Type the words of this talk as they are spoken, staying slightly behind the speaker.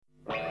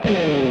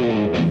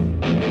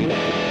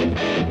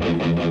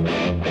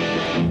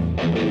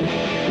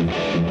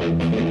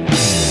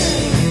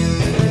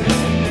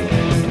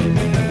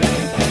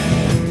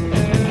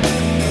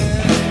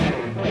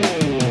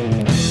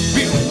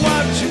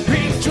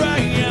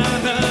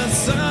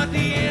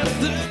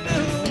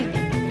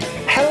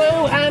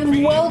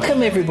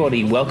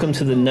everybody. Welcome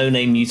to the No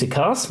Name Music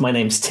Cast. My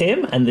name's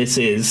Tim, and this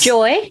is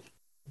Joy.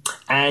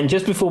 And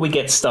just before we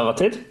get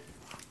started,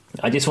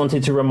 I just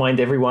wanted to remind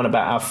everyone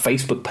about our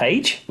Facebook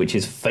page, which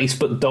is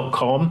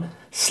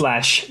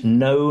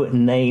facebook.com/No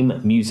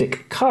Name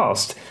Music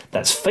Cast.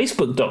 That's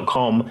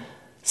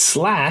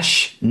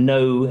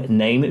facebook.com/No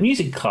Name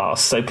Music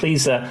Cast. So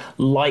please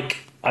like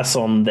us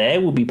on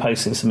there. We'll be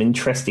posting some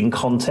interesting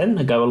content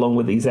to go along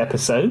with these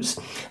episodes.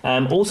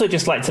 Also,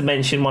 just like to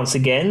mention once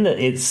again that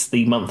it's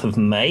the month of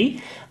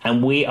May,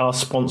 and we are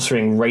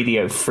sponsoring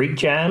Radio Freak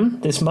Jam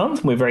this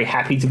month. We're very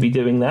happy to be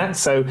doing that.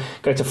 So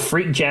go to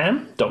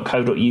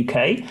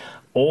freakjam.co.uk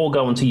or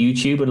go onto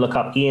YouTube and look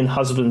up Ian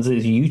Husbands'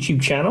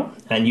 YouTube channel,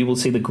 and you will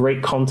see the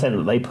great content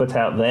that they put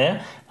out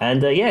there.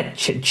 And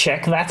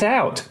check that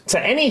out. So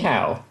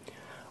anyhow,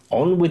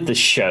 on with the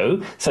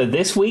show. So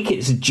this week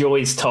it's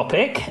Joy's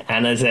topic,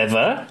 and as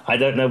ever, I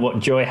don't know what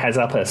Joy has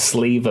up her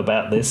sleeve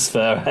about this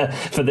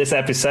for this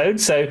episode.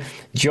 So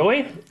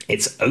Joy,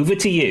 it's over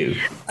to you.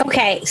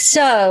 Okay,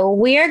 so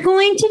we are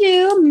going to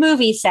do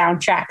movie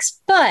soundtracks,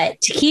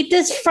 but to keep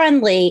this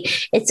friendly,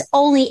 it's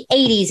only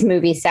 80s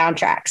movie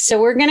soundtracks.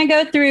 So we're going to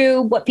go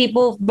through what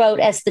people vote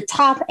as the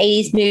top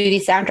 80s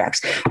movie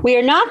soundtracks. We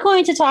are not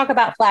going to talk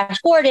about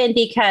Flash Gordon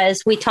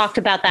because we talked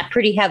about that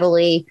pretty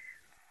heavily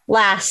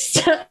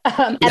last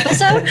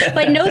episode,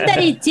 but note that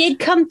it did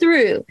come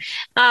through.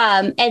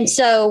 And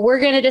so we're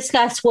going to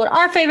discuss what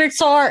our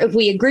favorites are, if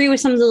we agree with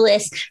some of the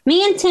lists.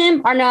 Me and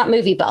Tim are not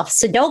movie buffs,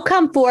 so don't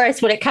come for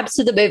us when it comes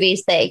to the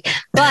movies thing.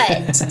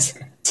 But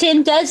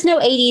Tim does know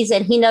 80s,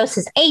 and he knows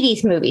his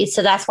 80s movies,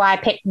 so that's why I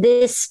picked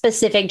this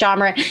specific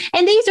genre.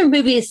 And these are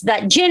movies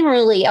that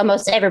generally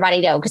almost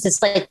everybody know because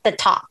it's like the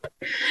top.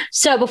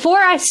 So before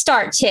I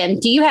start, Tim,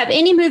 do you have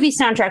any movie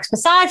soundtracks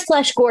besides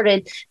Flash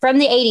Gordon from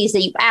the 80s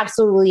that you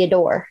absolutely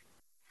adore?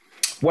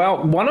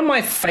 Well, one of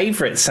my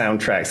favorite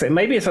soundtracks, and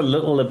maybe it's a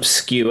little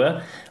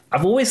obscure,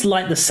 I've always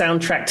liked the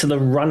soundtrack to The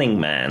Running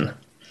Man.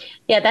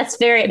 Yeah, that's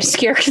very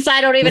obscure because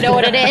I don't even know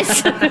what it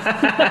is.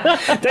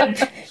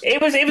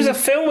 It was a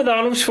film with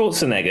Arnold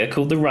Schwarzenegger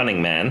called The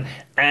Running Man,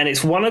 and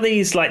it's one of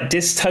these like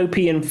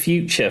dystopian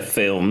future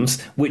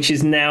films which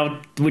is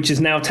now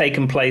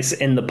taken place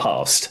in the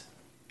past.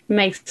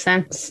 Makes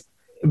sense.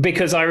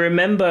 Because I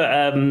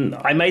remember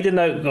I made a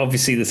note,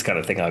 obviously this kind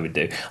of thing I would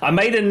do. I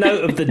made a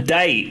note of the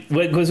date,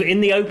 because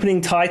in the opening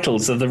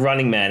titles of The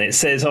Running Man, it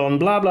says on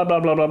blah, blah,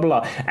 blah, blah, blah,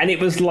 blah. And it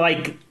was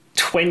like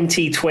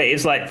 2020,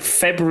 it's like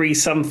February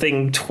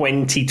something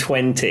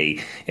 2020.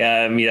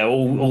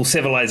 All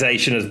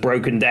civilization has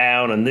broken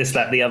down and this,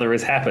 that, the other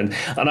has happened.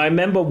 And I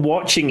remember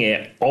watching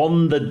it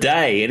on the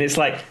day, and it's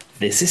like,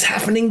 this is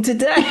happening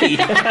today.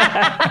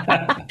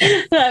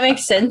 That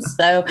makes sense,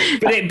 though.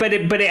 But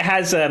it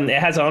has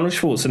Arnold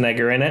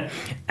Schwarzenegger in it,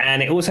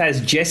 and it also has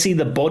Jesse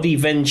the Body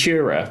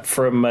Ventura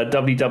from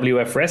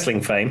WWF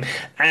wrestling fame,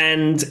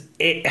 and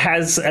it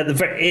has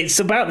it's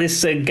about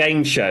this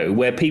game show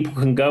where people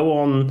can go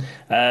on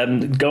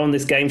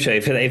this game show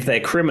if they're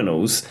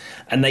criminals,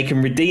 and they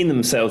can redeem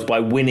themselves by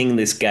winning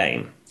this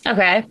game.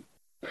 Okay.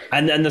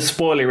 And then the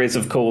spoiler is,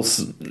 of course,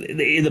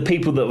 the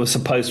people that were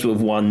supposed to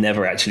have won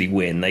never actually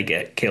win. They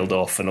get killed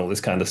off and all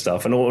this kind of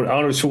stuff. And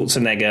Arnold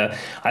Schwarzenegger,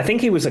 I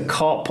think he was a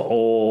cop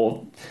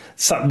or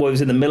was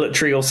in the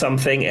military or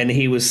something, and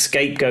he was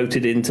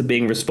scapegoated into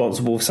being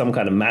responsible for some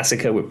kind of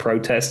massacre with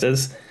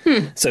protesters.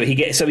 So he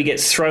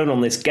gets thrown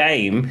on this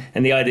game,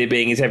 and the idea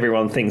being is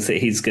everyone thinks that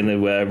he's going to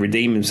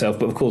redeem himself.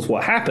 But of course,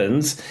 what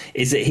happens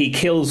is that he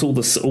kills all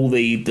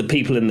the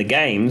people in the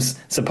games.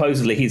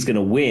 Supposedly, he's going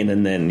to win,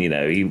 and then he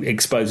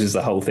exposes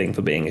the whole thing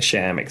for being a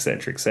sham,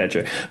 etc.,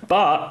 etc.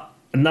 But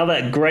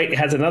another great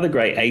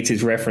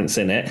 80s reference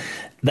in it.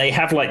 They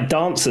have like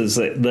dancers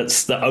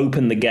that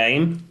open the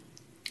game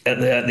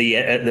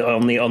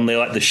on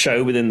the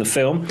show within the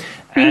film,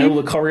 and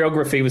all the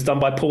choreography was done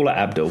by Paula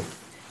Abdul.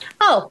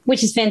 Oh,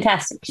 which is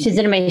fantastic. She's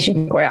an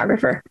amazing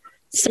choreographer.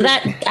 So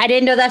that I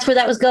didn't know that's where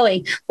that was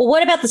going. Well,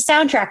 what about the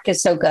soundtrack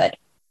is so good?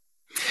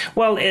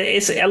 Well,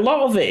 it's a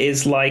lot of it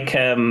is like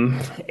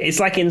it's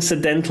like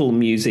incidental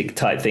music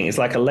type thing. It's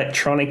like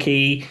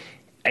electronic-y.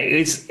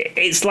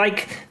 It's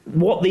like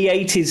what the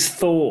 80s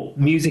thought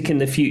music in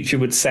the future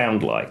would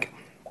sound like.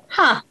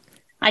 Huh.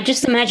 I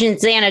just imagine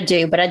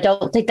Xanadu, but I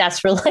don't think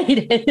that's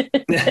related.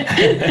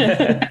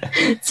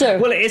 So,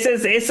 well,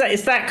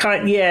 it's that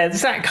kind. Yeah,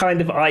 it's that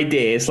kind of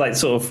idea. It's like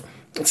sort of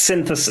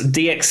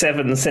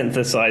DX7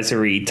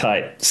 synthesizer-y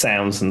type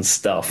sounds and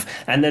stuff.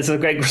 And there's a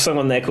great song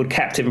on there called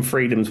Captain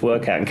Freedom's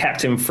Workout, and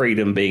Captain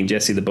Freedom being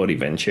Jesse the Body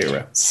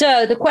Ventura.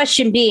 So the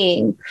question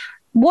being,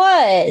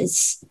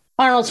 was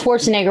Arnold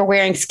Schwarzenegger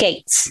wearing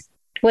skates?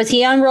 Was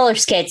he on roller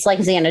skates like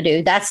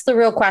Xanadu? That's the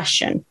real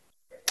question.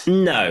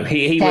 No,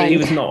 he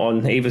was not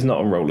on. He was not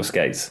on roller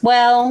skates.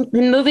 Well,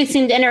 the movie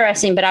seemed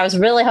interesting, but I was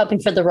really hoping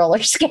for the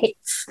roller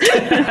skates.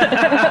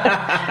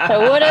 That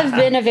would have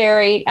been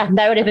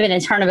a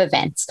turn of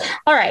events.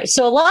 All right,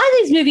 so a lot of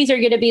these movies are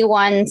going to be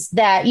ones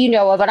that you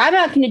know of, but I'm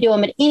not going to do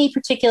them in any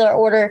particular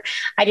order.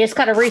 I just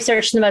kind of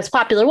researched the most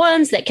popular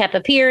ones that kept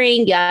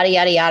appearing, yada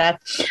yada yada,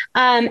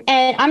 and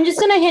I'm just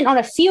going to hint on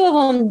a few of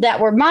them that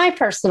were my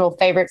personal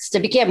favorites to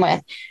begin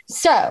with.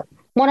 So.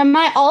 One of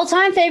my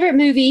all-time favorite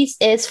movies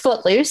is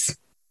Footloose.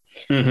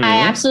 Mm-hmm. I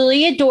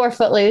absolutely adore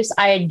Footloose.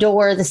 I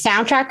adore the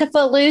soundtrack to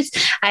Footloose.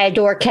 I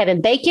adore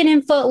Kevin Bacon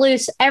in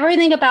Footloose.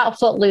 Everything about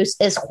Footloose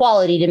is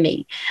quality to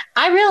me.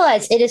 I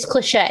realize it is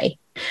cliche,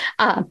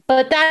 but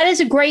that is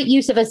a great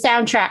use of a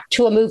soundtrack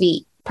to a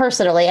movie,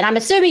 personally. And I'm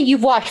assuming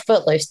you've watched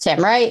Footloose,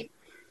 Tim, right?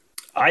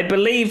 I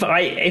believe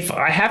if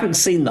I haven't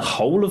seen the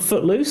whole of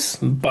Footloose,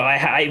 but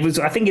I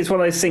think it's one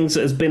of those things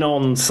that has been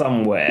on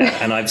somewhere,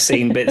 and I've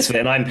seen bits of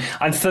it, and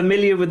I'm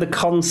familiar with the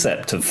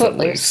concept of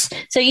Footloose.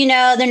 So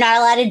they're not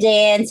allowed to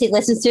dance. He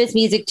listens to his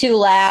music too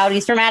loud.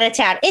 He's from out of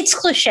town. It's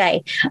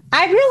cliche.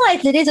 I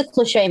realize it is a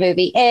cliche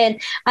movie,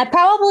 and I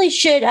probably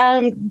should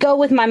go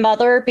with my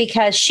mother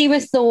because she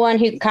was the one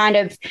who kind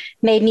of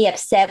made me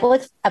obsessed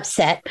with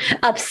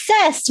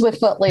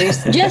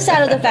Footloose, just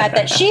out of the fact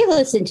that she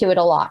listened to it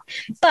a lot.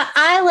 But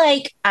I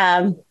like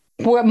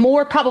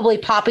more probably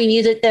poppy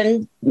music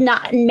than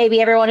not maybe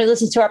everyone who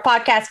listens to our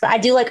podcast, but I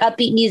do like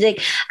upbeat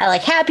music. I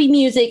like happy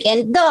music,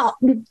 and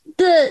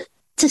the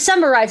to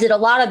summarize it, a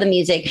lot of the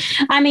music.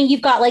 I mean,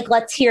 you've got like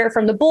 "Let's Hear It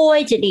from the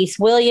Boy," Denise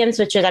Williams,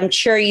 which is I'm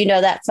sure you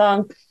know that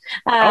song.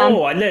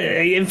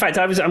 In fact,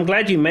 I'm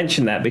glad you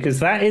mentioned that because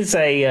that is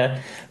a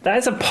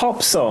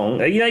pop song.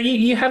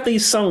 You have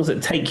these songs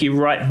that take you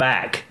right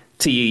back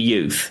to your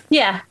youth.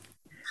 Yeah.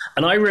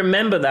 And I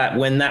remember that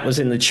when that was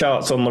in the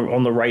charts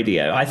on the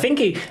radio. I think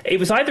it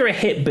was either a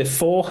hit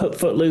before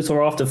Footloose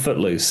or after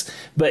Footloose,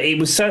 but it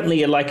was certainly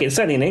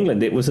certainly in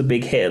England it was a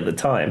big hit at the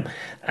time.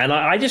 And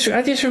I just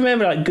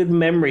remember like good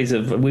memories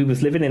of we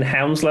was living in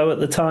Hounslow at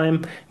the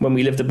time when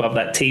we lived above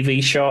that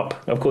TV shop.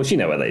 Of course, you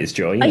know where that is,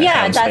 Joy.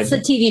 That's the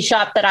TV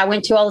shop that I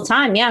went to all the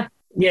time. Yeah.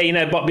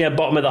 Yeah,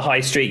 bottom of the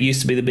high street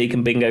used to be the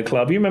Beacon Bingo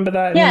Club. You remember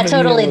that? Yeah,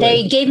 totally.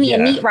 They gave me a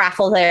meat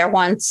raffle there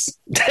once.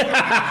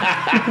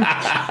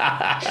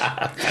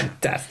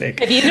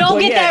 Fantastic. If you don't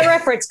get that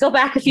reference, go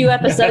back a few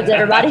episodes,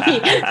 everybody.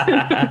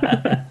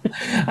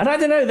 And I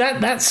don't know,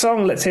 that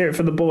song, Let's Hear It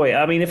for the Boy.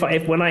 I mean, if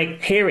when I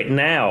hear it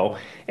now,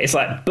 it's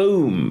like,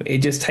 boom, it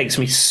just takes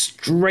me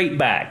straight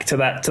back to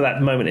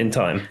that moment in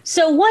time.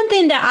 So one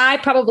thing that I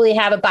probably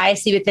have a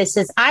bias with this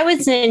is I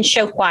was in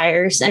show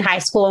choirs in high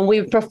school, and we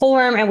would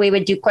perform and we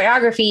would do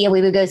choreography and we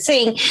would go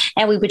sing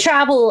and we would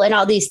travel and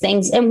all these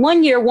things. And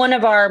one year, a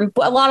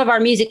lot of our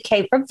music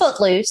came from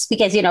Footloose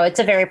because, it's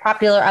a very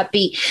popular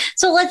upbeat.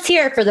 So Let's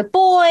Hear It for the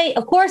Boy.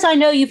 Of course, I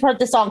know you've heard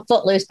the song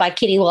Footloose by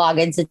Kenny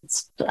Loggins.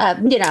 It's,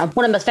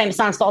 one of the most famous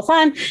songs of all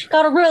time.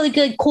 Got a really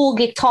good, cool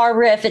guitar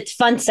riff. It's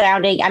fun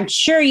sounding. I'm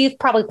sure you've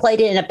probably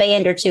played it in a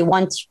band or two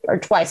once or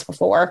twice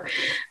before.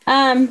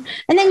 And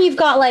then you've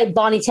got like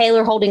Bonnie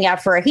Taylor Holding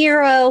Out for a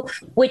Hero,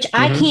 which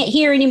I can't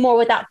hear anymore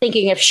without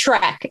thinking of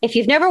Shrek. If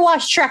you've never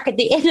watched Shrek, at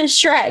the end of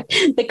Shrek,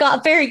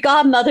 the fairy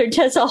godmother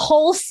does a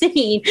whole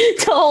scene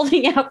to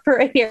Holding Out for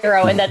a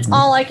Hero. And that's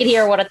all I can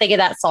hear when I think of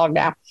that song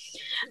now.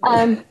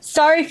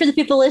 Sorry for the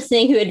people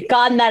listening who had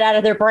gotten that out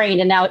of their brain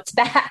and now it's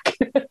back.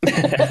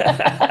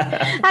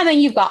 I mean,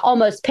 you've got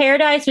Almost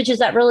Paradise, which is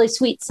that really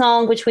sweet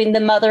song between the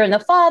mother and the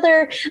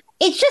father.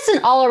 It's just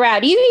an all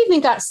around. You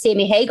even got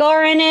Sammy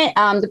Hagar in it.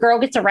 The girl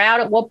gets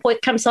around at one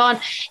point, comes on.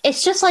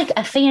 It's just like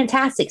a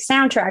fantastic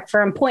soundtrack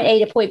from point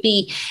A to point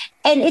B.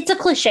 And it's a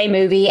cliche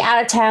movie,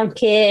 out of town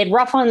kid,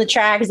 rough on the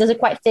tracks, doesn't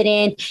quite fit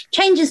in,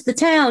 changes the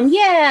town.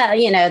 Yeah,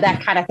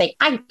 that kind of thing.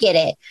 I get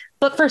it.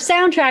 But for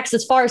soundtracks,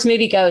 as far as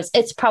movie goes,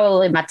 it's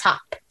probably my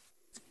top.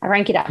 I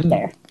rank it up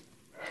there.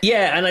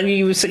 Yeah, and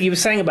you were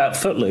saying about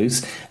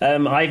Footloose.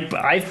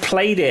 I've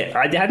played it.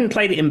 I hadn't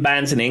played it in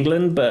bands in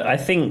England, but I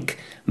think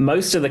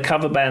most of the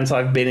cover bands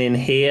I've been in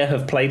here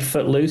have played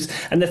Footloose.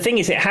 And the thing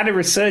is, it had a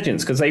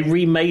resurgence because they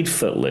remade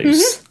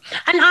Footloose.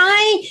 Mm-hmm.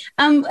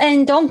 And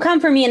and don't come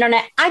for me,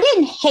 internet. I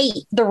didn't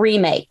hate the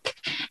remake.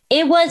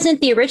 It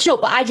wasn't the original,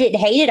 but I didn't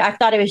hate it. I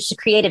thought it was just a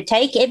creative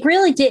take. It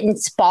really didn't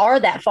spar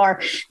that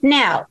far.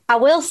 Now, I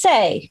will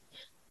say,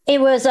 it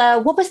was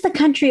what was the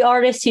country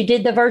artist who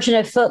did the version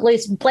of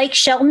Footloose? Blake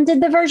Shelton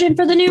did the version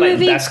for the new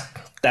movie.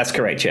 That's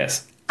correct.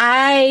 Yes,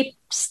 I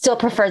still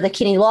prefer the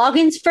Kenny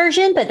Loggins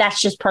version, but that's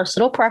just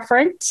personal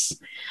preference.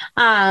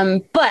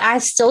 But I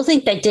still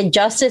think they did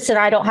justice, and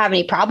I don't have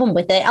any problem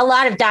with it. A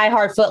lot of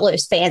diehard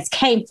Footloose fans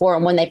came for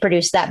them when they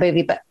produced that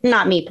movie, but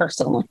not me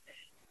personally.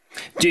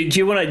 Do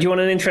you want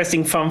an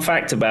interesting fun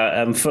fact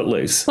about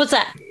Footloose? What's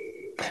that?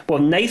 Well,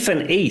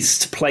 Nathan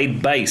East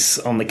played bass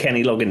on the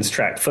Kenny Loggins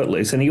track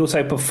Footloose, and he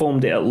also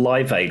performed it at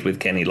Live Aid with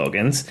Kenny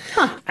Loggins.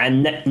 Huh.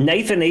 And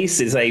Nathan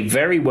East is a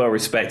very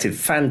well-respected,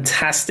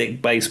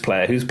 fantastic bass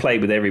player who's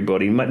played with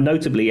everybody,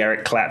 notably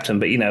Eric Clapton,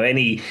 but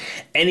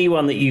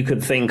anyone that you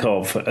could think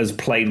of has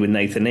played with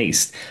Nathan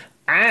East.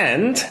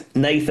 And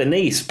Nathan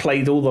East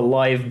played all the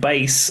live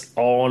bass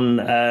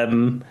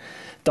on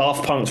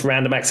Daft Punk's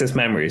Random Access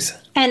Memories.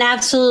 And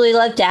absolutely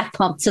love Daft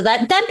Punk. So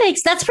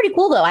that's pretty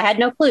cool, though. I had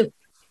no clue.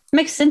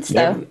 Makes sense,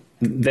 though. Yep.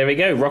 There we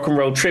go. Rock and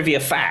roll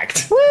trivia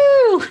fact.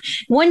 Woo!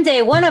 One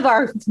day, one of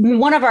our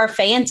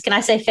fans, can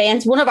I say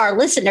fans? One of our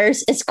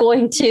listeners is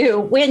going to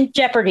win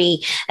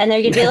Jeopardy, and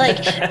they're going to be like,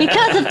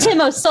 because of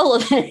Tim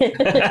O'Sullivan,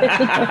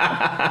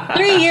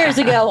 3 years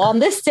ago on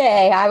this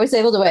day, I was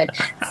able to win.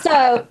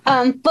 So,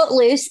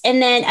 Footloose,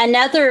 and then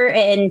another,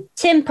 and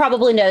Tim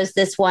probably knows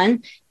this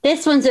one.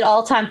 This one's an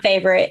all-time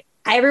favorite.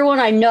 Everyone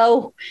I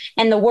know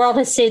in the world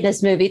has seen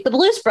this movie, The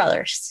Blues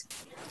Brothers.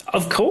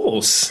 Of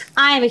course.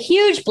 I am a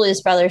huge Blues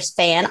Brothers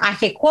fan. I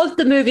could quote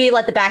the movie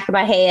like the back of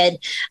my head.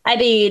 I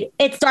mean,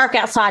 it's dark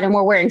outside and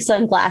we're wearing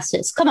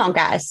sunglasses. Come on,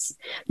 guys.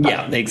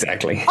 Yeah,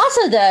 exactly.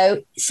 Also,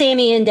 though,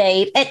 Sammy and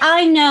Dave, and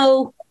I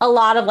know a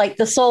lot of like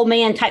the Soul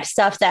Man type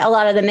stuff, that a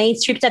lot of the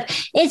mainstream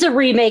stuff is a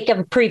remake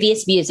of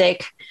previous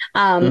music,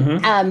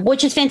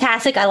 which is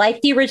fantastic. I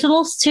like the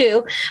originals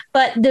too.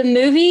 But the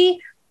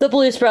movie, The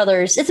Blues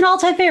Brothers, it's an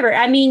all-time favorite.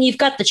 I mean, you've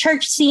got the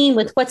church scene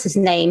with what's his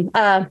name?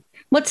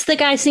 What's the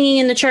guy singing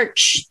in the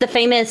church? The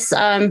famous,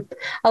 oh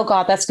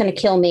God, that's going to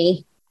kill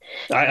me.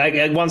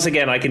 I once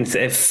again, I can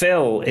say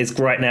Phil is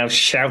right now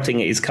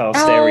shouting at his car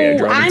stereo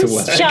driving to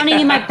work. I'm shouting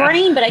in my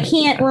brain, but I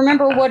can't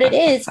remember what it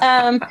is.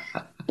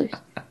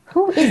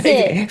 Who is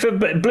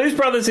it? Blues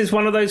Brothers is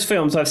one of those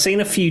films I've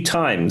seen a few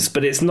times,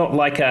 but it's not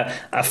like a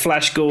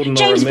Flash Gordon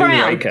James or a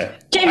Brown. Moonraker.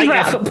 James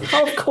Brown.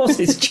 Of course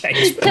it's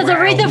James Brown. Because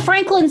Aretha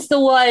Franklin's the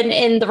one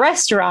in the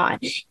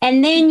restaurant.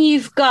 And then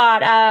you've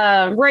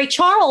got Ray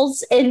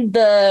Charles in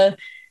the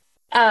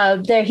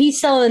there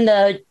he's selling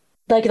the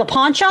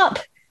pawn shop.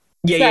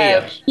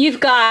 Yeah. You've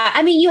got,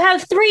 I mean, you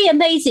have three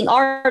amazing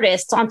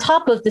artists on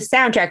top of the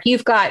soundtrack.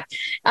 You've got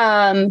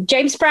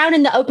James Brown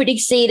in the opening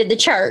scene at the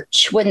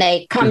church when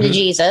they come to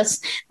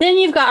Jesus. Then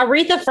you've got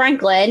Aretha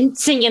Franklin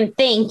singing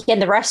Think in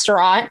the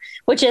restaurant,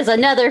 which is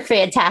another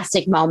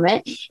fantastic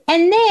moment.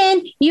 And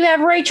then you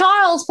have Ray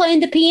Charles playing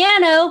the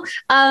piano.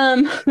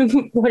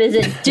 What is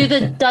it? Do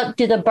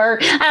the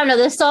bird. I don't know,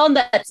 the song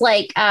that's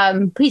like,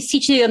 he's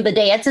teaching them the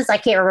dances. I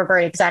can't remember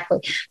it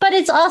exactly, but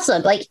it's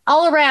awesome. Like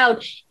all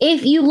around,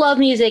 if you love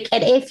music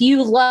and if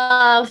you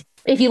like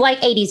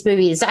 80s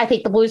movies, I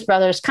think The Blues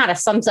Brothers kind of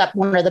sums up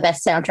one of the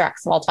best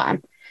soundtracks of all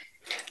time.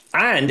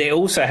 And it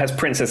also has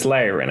Princess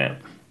Leia in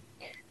it.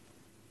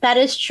 That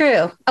is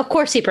true. Of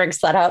course he brings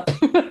that up.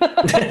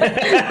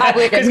 I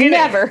would have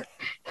never.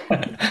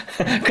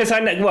 Because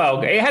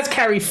it has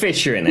Carrie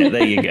Fisher in it.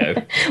 There you go.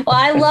 Well,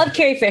 I love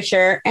Carrie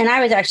Fisher, and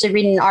I was actually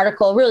reading an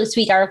article, a really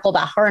sweet article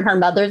about her and her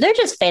mother. They're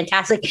just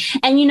fantastic.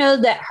 And you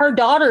know that her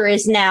daughter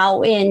is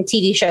now in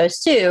TV shows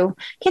too.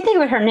 Can't think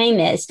of what her name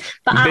is.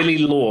 But Billy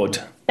Lord.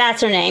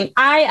 That's her name.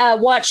 I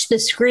watched the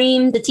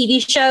Scream, the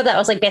TV show that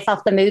was like based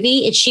off the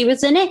movie, and she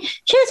was in it.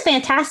 She was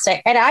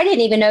fantastic. And I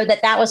didn't even know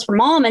that was her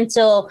mom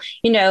until,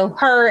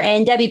 her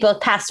and Debbie both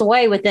passed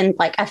away within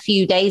like a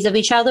few days of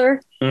each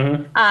other.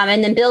 Mm-hmm.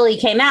 And then Billy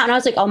came out and I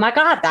was like, oh my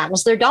God, that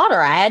was their daughter.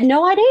 I had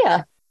no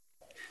idea.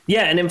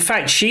 Yeah, and in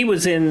fact, she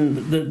was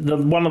in the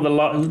one of the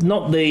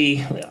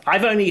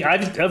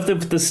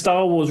of the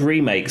Star Wars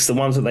remakes, the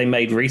ones that they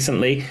made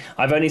recently.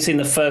 I've only seen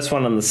the first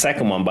one and the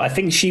second one, but I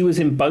think she was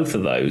in both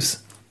of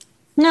those.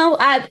 No,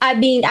 I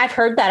mean, I've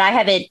heard that. I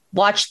haven't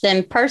watched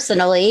them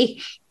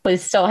personally.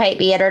 Please still hate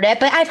me, internet,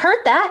 but I've heard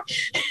that.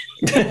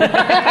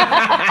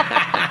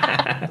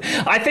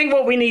 I think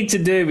what we need to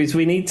do is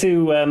we need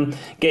to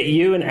get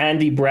you and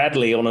Andy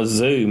Bradley on a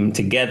Zoom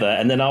together,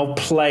 and then I'll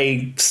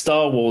play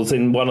Star Wars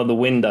in one of the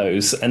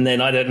windows, and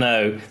then, I don't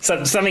know,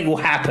 something will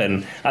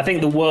happen. I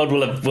think the world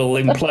will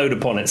implode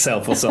upon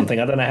itself or something.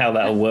 I don't know how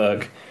that'll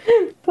work.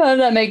 Well,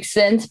 that makes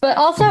sense. But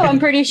also, I'm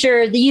pretty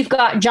sure that you've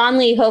got John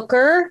Lee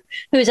Hooker,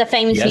 who's a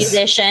famous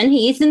musician.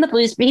 He's in the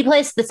blues. He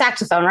plays the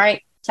saxophone,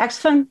 right?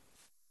 Saxophone?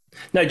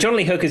 No, John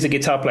Lee Hooker is a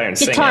guitar player and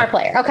singer. Guitar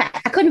player. Okay.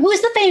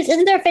 Who's the famous?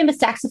 Isn't there a famous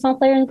saxophone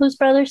player in the Blues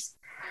Brothers?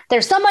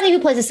 There's somebody who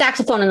plays a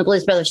saxophone in the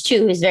Blues Brothers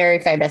too, who's very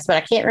famous, but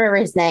I can't remember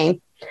his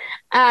name.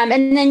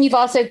 And then you've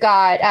also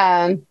got,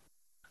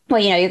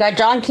 you got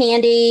John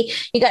Candy,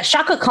 you got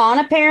Shaka Khan,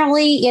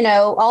 apparently,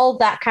 all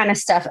that kind of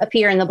stuff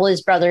appear in the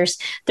Blues Brothers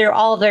through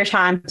all of their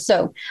time.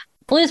 So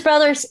Blues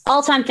Brothers,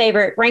 all-time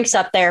favorite, ranks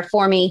up there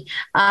for me.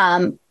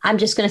 I'm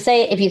just going to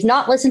say, if you've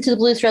not listened to the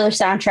Blues Brothers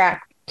soundtrack,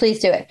 please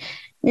do it.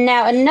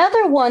 Now,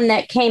 another one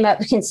that came up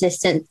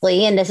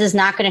consistently, and this is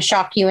not going to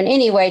shock you in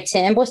any way,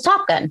 Tim, was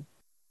Top Gun.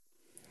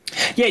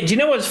 Yeah, do you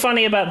know what's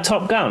funny about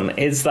Top Gun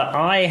is that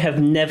I have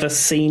never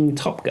seen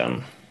Top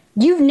Gun.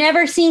 You've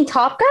never seen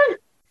Top Gun?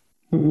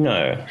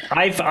 No,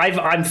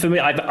 I'm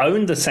familiar. I've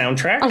owned the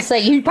soundtrack. I'll say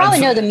you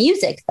probably know the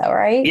music, though,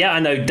 right? Yeah, I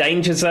know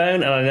Danger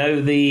Zone, and I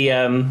know the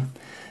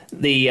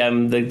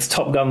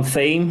Top Gun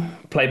theme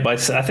played by,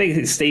 I think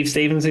it's Steve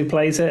Stevens who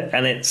plays it,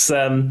 and it's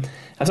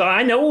so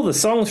I know all the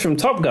songs from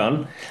Top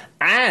Gun.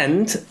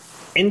 And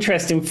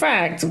interesting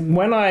fact,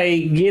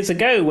 years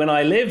ago when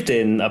I lived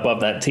in above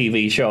that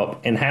TV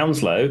shop in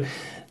Hounslow,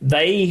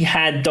 they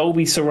had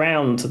Dolby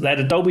Surround. They had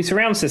a Dolby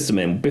Surround system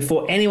in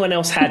before anyone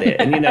else had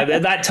it. And,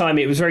 at that time,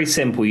 it was very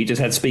simple. You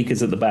just had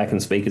speakers at the back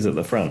and speakers at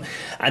the front.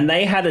 And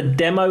they had a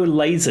demo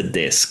laser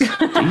disc.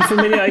 Are you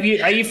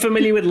familiar? Are you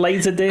familiar with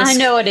laser disc? I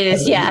know what it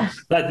is, yeah.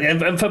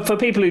 And for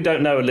people who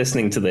don't know or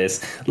listening to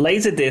this,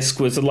 laser disc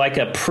was like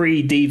a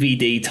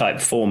pre-DVD type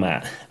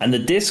format. And the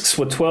discs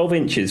were 12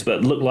 inches,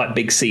 but looked like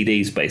big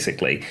CDs,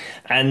 basically.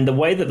 And the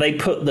way that they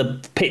put the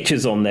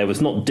pictures on there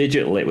was not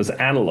digital, it was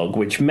analog,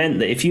 which meant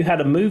that if you had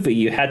a movie,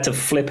 you had to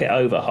flip it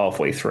over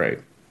halfway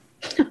through.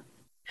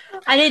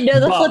 I didn't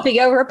know the flipping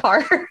over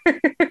part.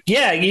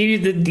 Yeah,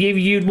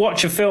 you'd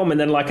watch a film and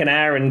then like an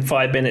hour and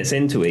 5 minutes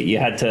into it, you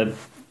had to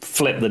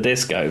flip the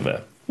disc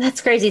over.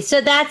 That's crazy.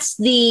 So that's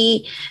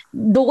the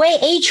way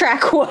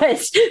 8-track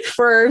was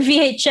for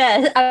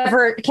VHS,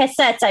 for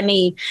cassettes, I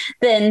mean,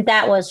 then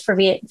that was for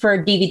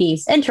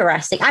DVDs.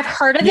 Interesting. I've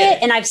heard of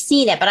it and I've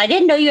seen it, but I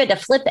didn't know you had to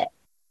flip it.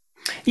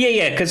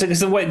 Yeah, because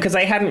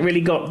they hadn't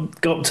really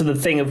got to the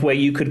thing of where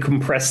you could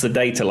compress the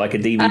data like a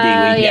DVD,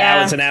 where you get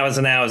hours and hours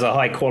and hours of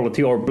high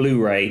quality, or a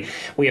Blu-ray.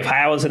 We have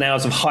hours and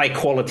hours of high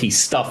quality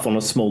stuff on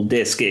a small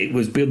disc. It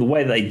was the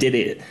way they did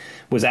it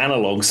was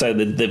analog, so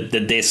the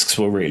discs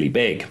were really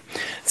big.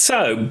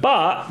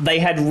 But they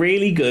had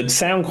really good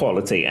sound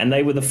quality, and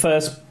they were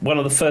one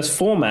of the first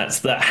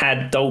formats that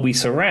had Dolby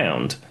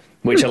Surround,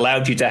 which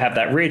allowed you to have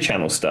that rear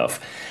channel stuff.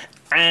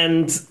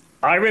 And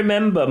I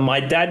remember my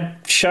dad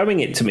showing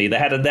it to me. They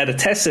had a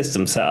test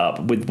system set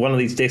up with one of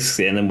these discs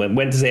in, and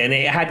went to see it, and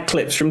it had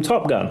clips from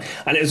Top Gun.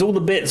 And it was all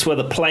the bits where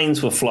the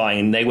planes were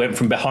flying. They went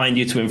from behind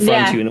you to in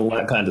front of you and all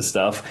that kind of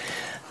stuff.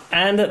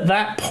 And at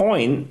that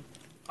point,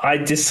 I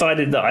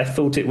decided that I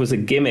thought it was a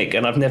gimmick,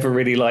 and I've never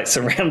really liked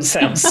surround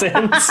sound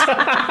since.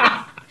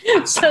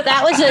 So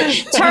that was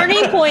a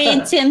turning point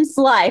in Tim's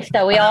life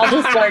that we all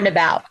just learned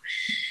about.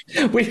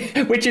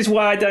 Which is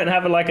why I don't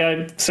have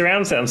a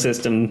surround sound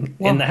system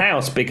in the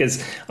house,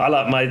 because I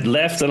like my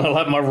left and I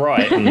like my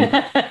right. And,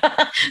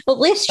 at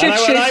least you're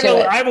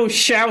I will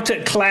shout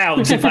at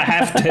clouds if I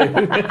have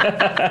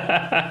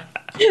to.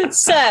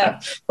 So,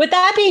 with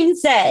that being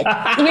said,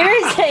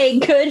 here's a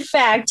good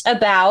fact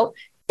about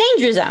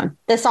Danger Zone,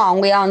 the song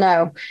we all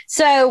know.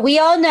 So we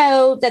all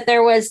know that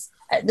there was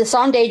the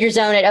song Danger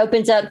Zone. It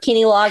opens up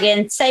Kenny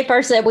Loggins, same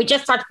person that we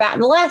just talked about in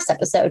the last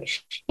episode.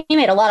 He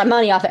made a lot of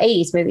money off of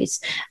 80s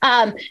movies.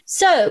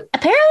 So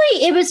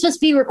apparently it was supposed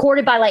to be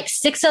recorded by like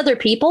 6 other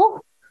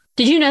people.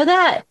 Did you know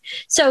that?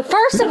 So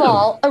first of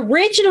all,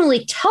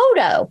 originally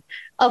Toto,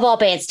 of all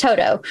bands,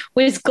 Toto,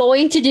 was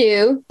going to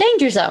do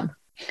Danger Zone.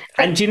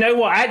 And do you know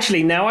what?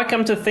 Actually, now I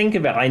come to think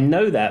of it, I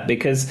know that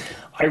because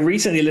I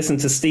recently listened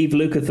to Steve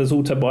Lukather's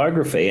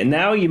autobiography, and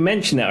now you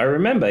mention it, I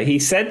remember he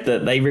said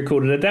that they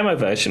recorded a demo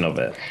version of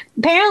it.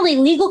 Apparently,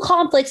 legal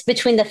conflicts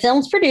between the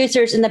film's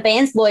producers and the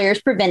band's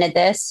lawyers prevented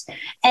this.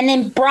 And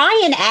then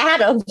Bryan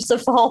Adams,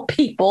 of all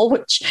people,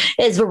 which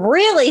is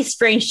really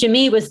strange to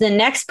me, was the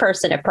next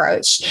person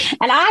approached.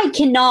 And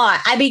can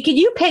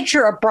you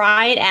picture a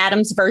Bryan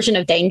Adams version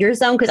of Danger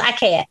Zone? Because I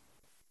can't.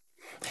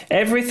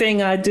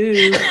 Everything I do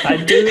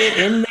it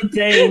in the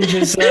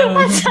danger zone.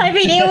 I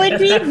mean, it would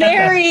be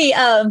very,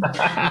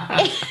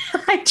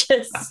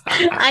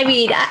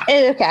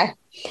 okay.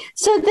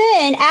 So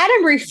then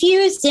Adam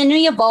refused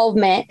any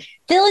involvement,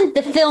 feeling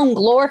the film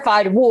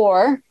glorified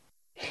war,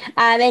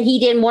 and he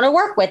didn't want to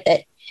work with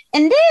it.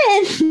 And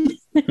then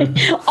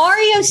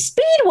REO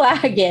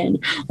Speedwagon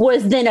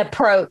was then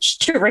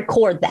approached to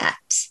record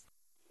that.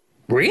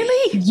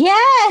 Really?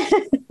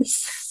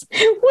 Yes.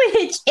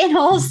 Which, in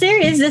all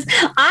seriousness,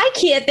 I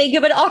can't think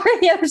of an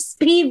REO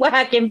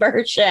Speedwagon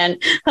version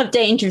of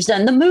Danger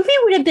Zone. The movie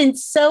would have been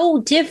so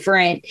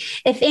different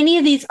if any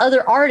of these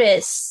other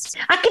artists.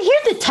 I could hear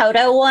the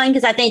Toto one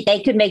because I think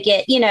they could make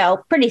it,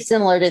 pretty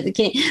similar to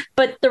the.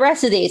 But the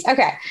rest of these,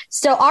 okay.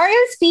 So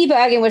REO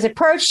Speedwagon was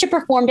approached to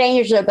perform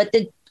Danger Zone, but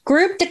the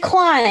group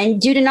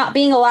declined due to not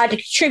being allowed to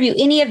contribute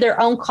any of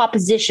their own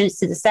compositions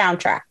to the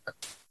soundtrack.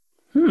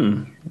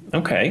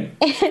 Okay.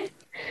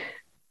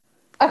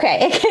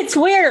 Okay, it's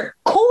where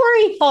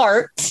Corey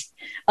Hart,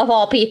 of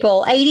all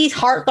people, 80s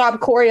heartthrob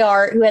Corey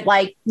Hart, who had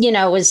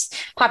was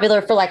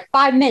popular for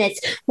 5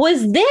 minutes,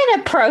 was then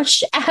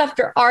approached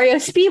after REO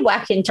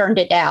Speedwagon turned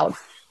it down.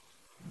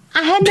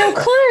 I had no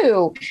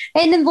clue.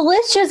 And then the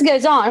list just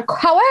goes on.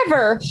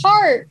 However,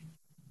 Hart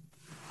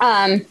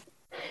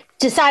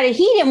decided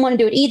he didn't want to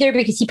do it either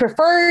because he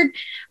preferred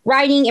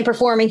writing and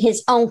performing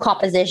his own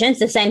compositions,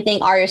 the same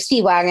thing REO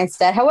Speedwagon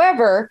said.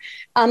 However,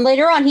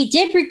 later on, he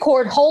did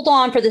record Hold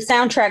On for the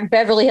soundtrack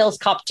Beverly Hills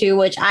Cop 2,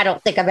 which I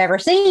don't think I've ever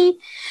seen.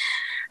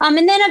 And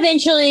then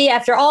eventually,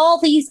 after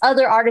all these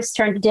other artists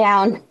turned it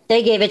down,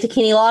 they gave it to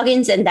Kenny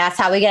Loggins, and that's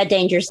how we got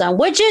Danger Zone,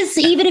 which is,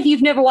 even if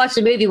you've never watched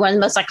the movie, one of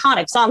the most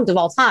iconic songs of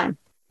all time.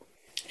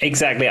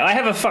 Exactly. I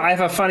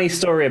have a funny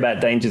story about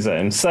Danger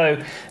Zone.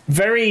 So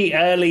very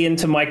early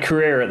into my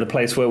career at the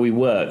place where we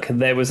work,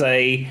 there was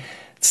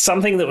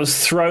something that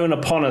was thrown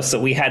upon us that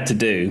we had to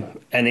do.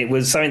 And it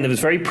was something that was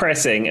very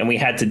pressing, and we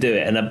had to do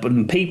it.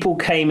 And people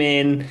came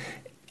in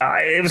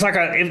It was like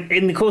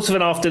in the course of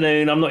an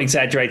afternoon, I'm not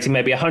exaggerating,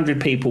 maybe 100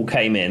 people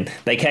came in.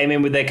 They came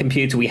in with their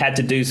computer. We had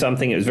to do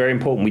something. It was very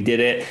important. We did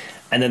it.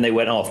 And then they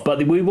went off.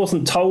 But we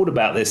wasn't told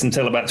about this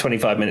until about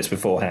 25 minutes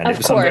beforehand.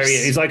 Of course.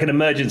 It was like an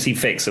emergency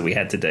fix that we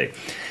had to do.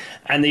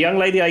 And the young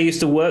lady I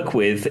used to work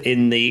with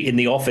in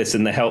the office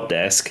in the help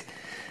desk,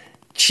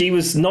 she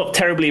was not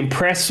terribly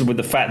impressed with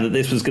the fact that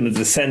this was going to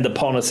descend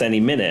upon us any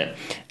minute.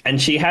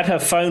 And she had her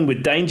phone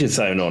with Danger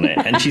Zone on it,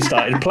 and she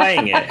started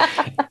playing it.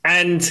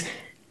 And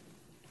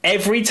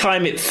every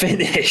time it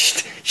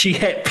finished, she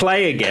hit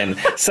play again.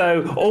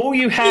 So all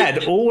you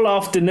had all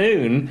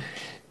afternoon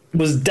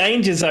was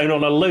Danger Zone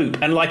on a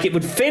loop, and like it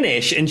would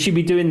finish and she'd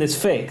be doing this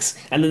fix,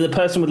 and then the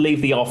person would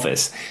leave the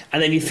office,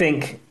 and then you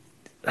think,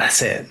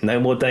 that's it, no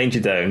more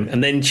Danger Zone.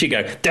 And then she'd go,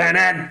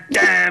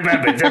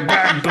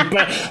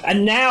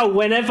 and now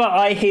whenever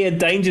I hear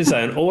Danger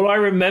Zone, all I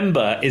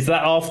remember is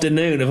that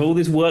afternoon of all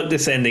this work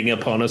descending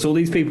upon us, all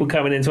these people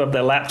coming in to have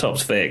their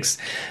laptops fixed.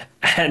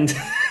 And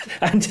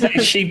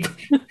she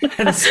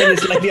and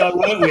this lady I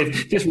work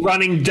with just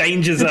running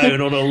Danger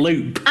Zone on a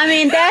loop. I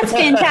mean, that's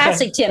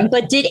fantastic, Tim.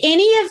 But did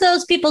any of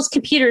those people's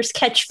computers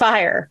catch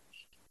fire?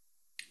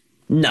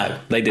 No,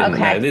 they didn't.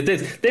 Okay. No.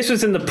 This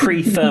was in the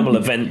pre-thermal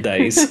event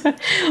days.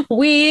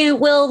 We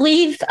will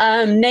leave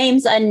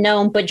names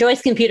unknown, but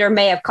Joy's computer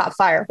may have caught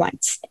fire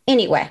once.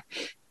 Anyway.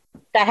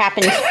 That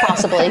happened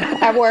possibly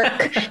at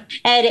work,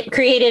 and it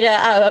created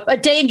a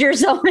danger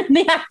zone in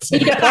the IT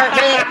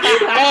department,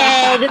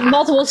 and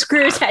multiple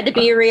screws had to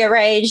be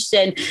rearranged,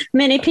 and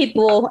many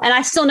people, and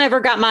I still never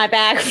got my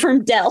bag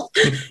from Dell.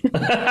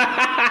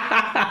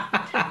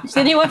 If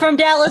anyone from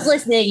Dell is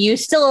listening, you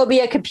still owe me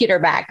a computer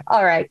bag.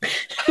 All right.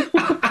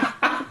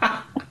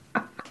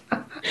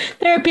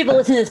 There are people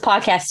listening to this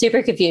podcast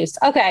super confused.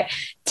 Okay.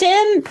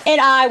 Tim and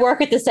I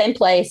work at the same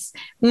place.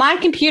 My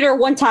computer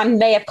one time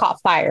may have caught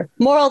fire.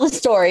 Moral of the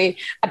story,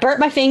 I burnt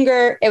my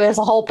finger. It was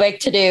a whole big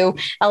to-do.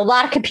 A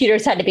lot of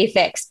computers had to be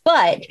fixed.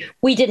 But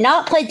we did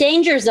not play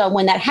Danger Zone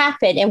when that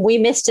happened, and we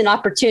missed an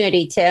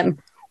opportunity, Tim.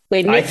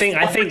 I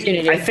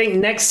think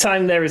next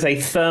time there is a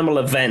thermal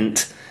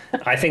event,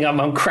 I think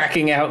I'm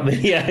cracking out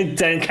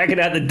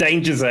the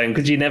Danger Zone,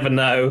 because you never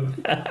know.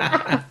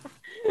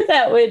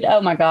 That would,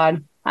 oh my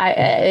God.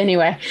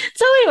 Anyway,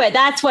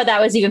 that's why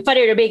that was even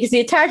funnier to me, because the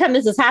entire time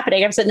this was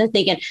happening, I'm sitting there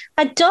thinking,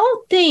 I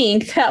don't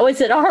think that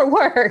was at our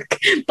work,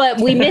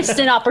 but we missed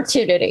an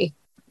opportunity.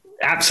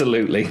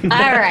 Absolutely. All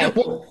right.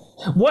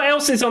 What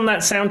else is on that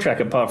soundtrack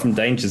apart from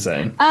Danger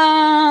Zone?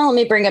 Let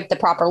me bring up the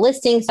proper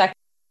listing. So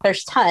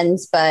there's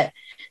tons, but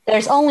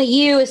there's Only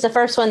You is the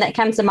first one that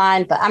comes to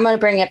mind, but I'm going to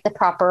bring up the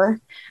proper.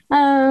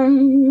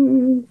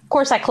 Of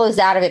course, I closed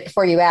out of it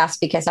before you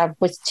asked because I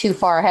was too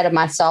far ahead of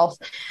myself.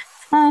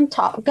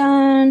 Top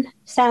Gun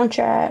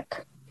soundtrack.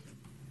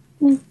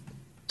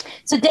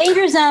 So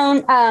Danger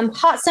Zone,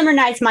 Hot Summer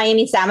Nights,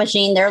 Miami Sound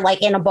Machine. They're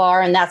like in a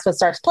bar, and that's what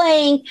starts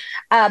playing.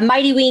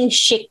 Mighty Wings,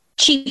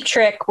 Cheap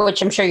Trick,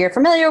 which I'm sure you're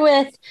familiar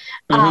with.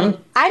 I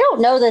don't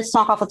know this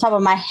song off the top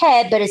of my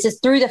head, but it says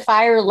Through the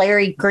Fire,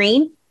 Larry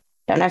Green.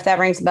 Don't know if that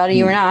rings a bell to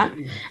you or not.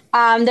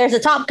 There's a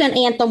Top Gun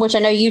anthem, which I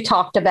know you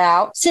talked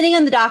about. Sitting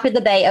on the Dock of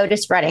the Bay,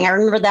 Otis Redding. I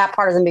remember that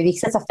part of the movie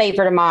because that's a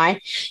favorite of mine.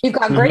 You've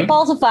got Great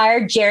Balls of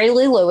Fire, Jerry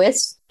Lee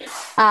Lewis.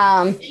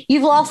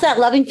 You've Lost That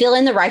Loving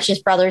Feeling, The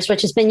Righteous Brothers,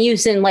 which has been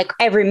used in like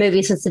every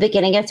movie since the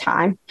beginning of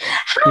time.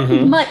 How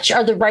much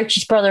are The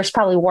Righteous Brothers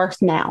probably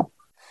worth now?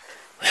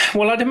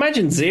 Well, I'd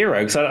imagine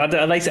zero, because are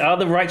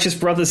the Righteous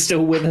Brothers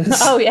still with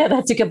us? Oh, yeah,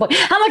 that's a good point.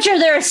 How much are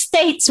their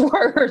estates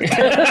worth?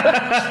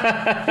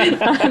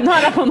 I'm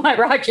not up on my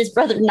Righteous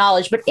Brother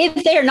knowledge, but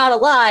if they are not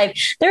alive,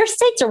 their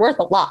estates are worth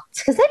a lot,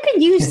 because they've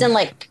been used in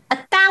like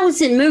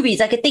 1,000 movies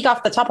I could think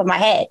off the top of my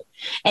head,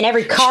 and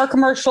every car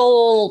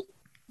commercial,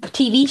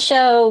 TV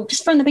show,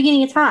 just from the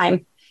beginning of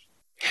time.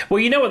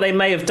 Well, you know what they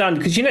may have done?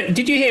 Because,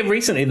 did you hear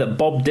recently that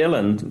Bob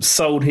Dylan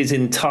sold his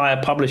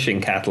entire publishing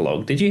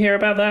catalog? Did you hear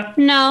about that?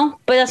 No,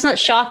 but that's not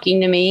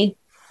shocking to me.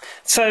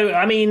 So,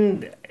 I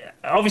mean,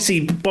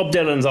 obviously Bob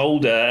Dylan's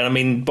older, and I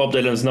mean, Bob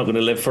Dylan's not going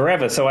to live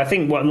forever. So I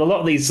think a lot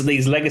of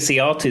these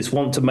legacy artists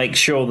want to make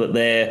sure that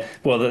that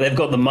they've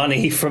got the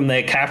money from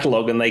their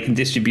catalog and they can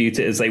distribute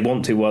it as they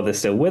want to while they're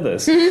still with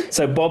us.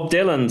 So Bob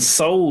Dylan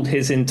sold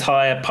his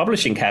entire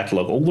publishing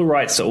catalog, all the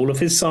rights to all of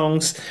his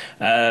songs,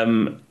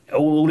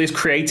 all his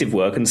creative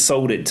work, and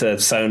sold it to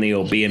Sony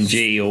or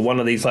BMG or one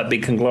of these like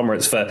big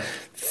conglomerates for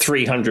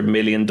 $300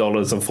 million or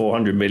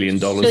 $400 million.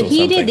 So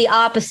he did the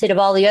opposite of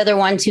all the other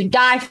ones who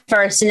die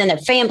first, and then their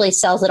family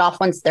sells it off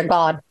once they're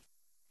gone.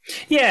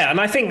 Yeah, and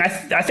I think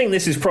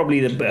this is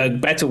probably a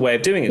better way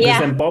of doing it, because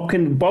then Bob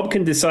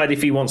can decide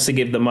if he wants to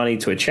give the money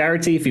to a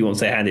charity, if he wants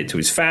to hand it to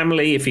his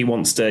family, if he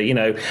wants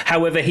to,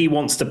 however he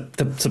wants to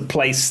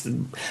place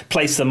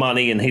the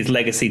money and his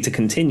legacy to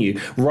continue,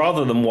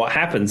 rather than what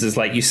happens is,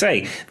 like you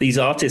say, these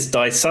artists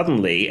die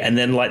suddenly, and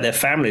then like their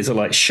families are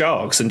like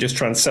sharks and just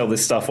try and sell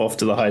this stuff off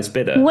to the highest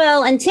bidder.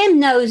 Well, and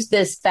Tim knows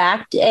this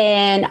fact,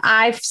 and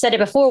I've said it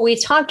before, we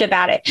talked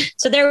about it.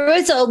 So there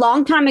was a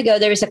long time ago,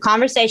 there was a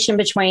conversation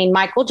between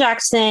Michael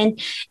Jackson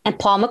and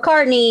Paul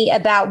McCartney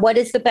about what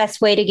is the best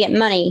way to get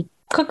money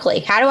quickly.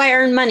 How do I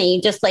earn money?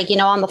 Just like,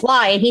 on the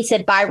fly. And he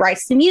said, buy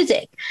rights to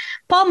music.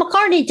 Paul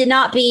McCartney did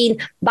not mean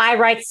buy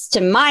rights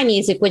to my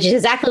music, which is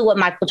exactly what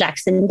Michael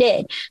Jackson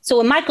did. So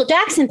when Michael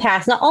Jackson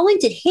passed, not only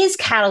did his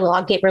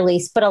catalog get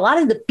released, but a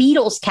lot of the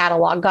Beatles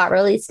catalog got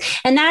released.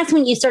 And that's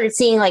when you started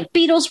seeing like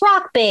Beatles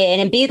Rock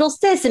Band and Beatles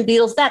this and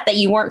Beatles that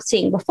you weren't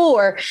seeing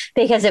before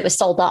because it was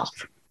sold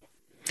off.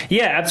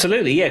 Yeah,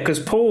 absolutely. Yeah, because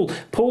Paul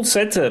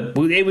said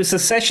it was the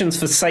sessions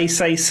for Say,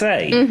 Say,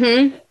 Say.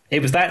 Mm-hmm.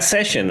 It was that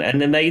session,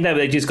 and then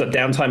they just got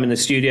downtime in the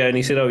studio, and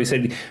he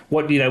said,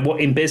 what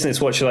in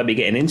business, what should I be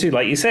getting into?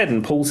 Like you said,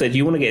 and Paul said,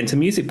 you want to get into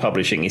music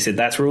publishing? He said,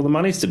 that's where all the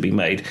money's to be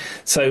made.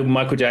 So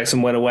Michael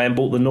Jackson went away and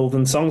bought the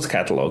Northern Songs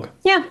catalog.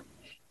 Yeah.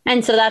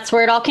 And so that's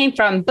where it all came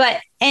from.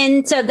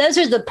 And so those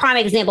are the prime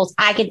examples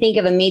I can think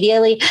of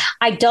immediately.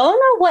 I don't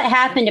know what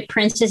happened to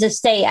Prince's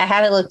estate. I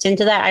haven't looked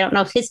into that. I don't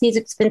know if his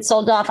music's been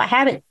sold off. I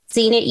haven't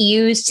seen it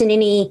used in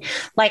any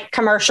like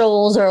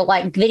commercials or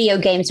like video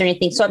games or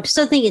anything. So I'm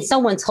still thinking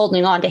someone's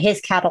holding on to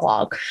his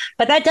catalog.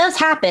 But that does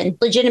happen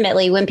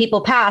legitimately when people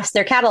pass,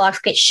 their catalogs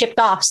get shipped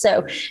off.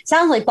 So it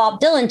sounds like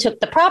Bob Dylan took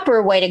the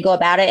proper way to go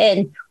about it.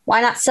 And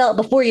why not sell it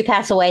before you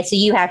pass away so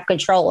you have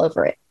control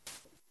over it?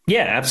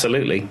 Yeah,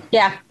 absolutely.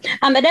 Yeah.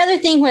 Another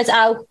thing was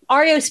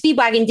REO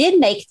Speedwagon did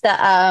make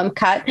the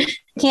cut.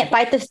 Can't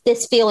Fight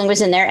This Feeling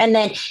was in there. And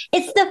then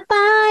it's the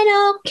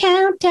final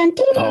countdown.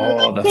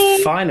 Oh,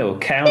 the final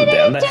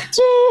countdown.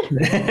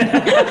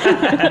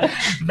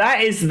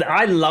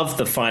 I love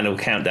the final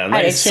countdown.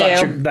 That is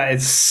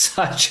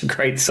such a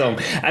great song.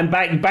 And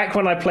back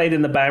when I played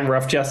in the band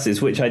Rough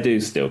Justice, which I do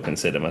still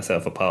consider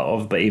myself a part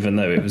of, but even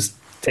though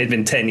it'd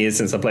been 10 years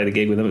since I played a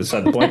gig with them,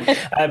 beside the point.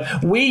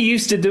 We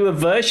used to do a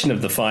version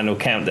of the final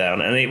countdown,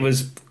 and it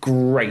was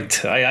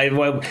great.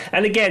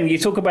 And again, you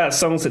talk about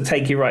songs that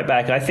take you right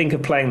back. I think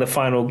of playing the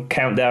final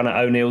countdown at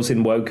O'Neill's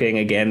in Woking,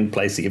 again,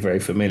 place that you're very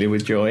familiar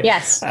with, Joy.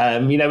 Yes.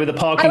 With the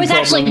parking. I was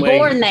actually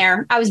born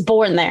there. I was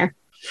born there.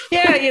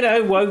 Yeah,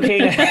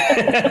 Woking.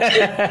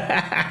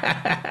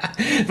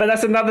 But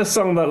that's another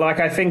song that, like,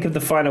 I think of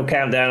the final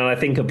countdown, and I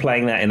think of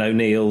playing that in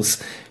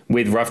O'Neill's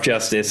with Rough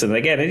Justice, and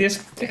again,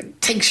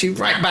 it takes you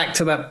right back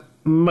to that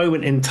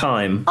moment in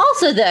time.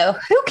 Also, though,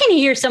 who can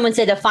hear someone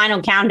say the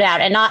final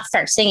countdown and not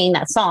start singing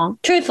that song?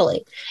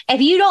 Truthfully, if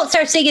you don't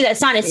start singing that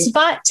song, as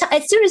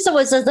soon as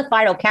someone says the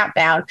final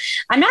countdown,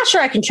 I'm not sure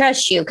I can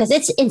trust you because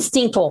it's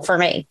instinctual for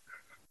me.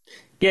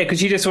 Yeah,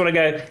 because you just want to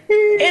go,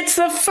 it's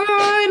the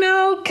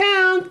final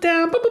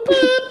countdown.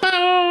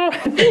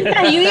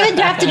 Yeah, you even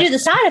have to do the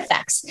sound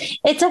effects.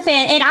 It's a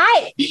fan. And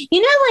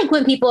like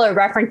when people are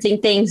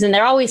referencing things and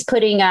they're always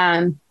putting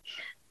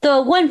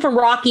the one from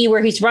Rocky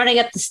where he's running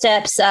up the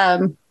steps, Eye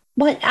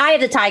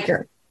of the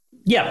Tiger.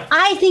 Yeah.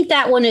 I think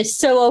that one is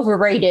so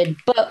overrated,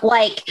 but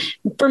like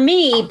for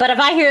me, but if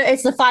I hear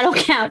it's the final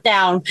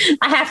countdown,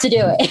 I have to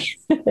do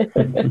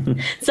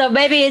it. So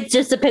maybe it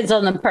just depends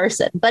on the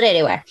person. But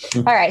anyway.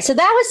 All right. So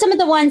that was some of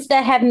the ones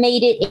that have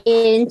made it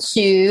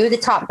into the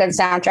Top Gun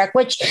soundtrack,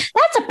 which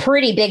that's a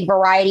pretty big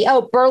variety.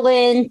 Oh,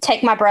 Berlin,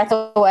 Take My Breath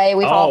Away.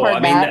 We've all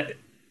heard that.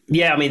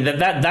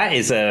 That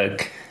is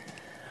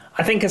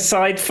I think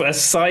aside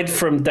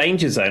from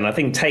Danger Zone, I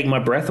think Take My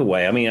Breath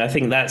Away. I mean, I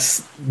think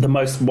that's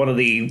one of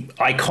the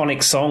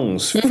iconic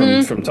songs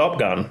from Top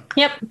Gun.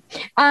 Yep.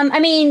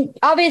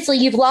 Obviously,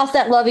 You've Lost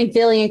That Loving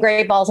Feeling and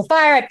Great Balls of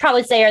Fire, I'd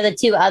probably say are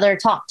the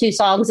top two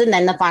songs, and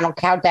then the final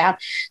countdown.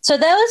 So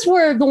those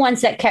were the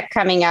ones that kept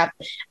coming up.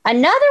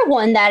 Another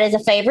one that is a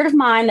favorite of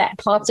mine that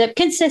pops up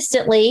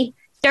consistently,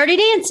 Dirty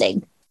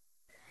Dancing.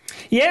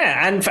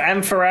 Yeah,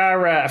 and for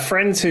our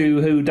friends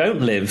who don't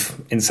live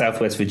in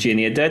Southwest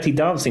Virginia, Dirty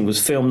Dancing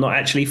was filmed not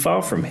actually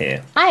far from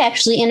here. I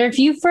actually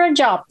interviewed for a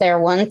job there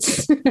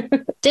once.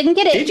 Didn't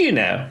get it. Did you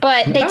now?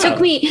 But they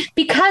took me,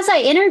 because I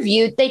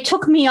interviewed, they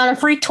took me on a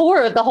free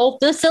tour of the whole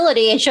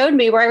facility and showed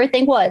me where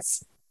everything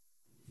was.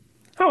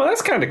 Oh,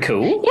 that's kind of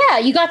cool. Yeah,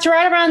 you got to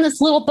ride around this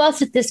little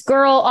bus with this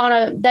girl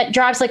that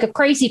drives like a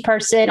crazy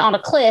person on a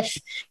cliff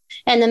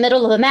in the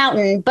middle of a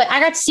mountain. But I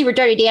got to see where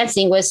Dirty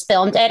Dancing was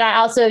filmed, and I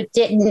also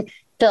didn't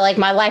feel like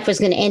my life was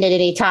going to end at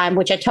any time,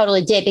 which I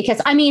totally did,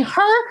 because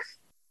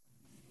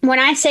when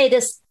I say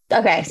this,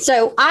 okay,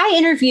 so I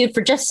interviewed for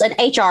just an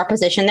HR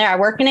position there. I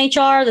work in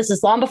HR. This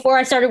is long before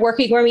I started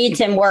working where me and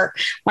Tim work.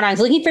 When I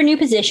was looking for new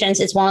positions,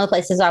 it's one of the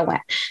places I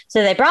went.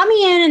 So they brought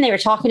me in and they were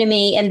talking to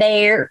me, and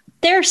their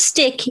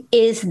stick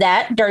is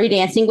that Dirty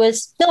Dancing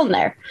was filmed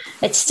there.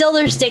 It's still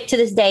their stick to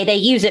this day. They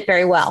use it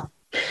very well.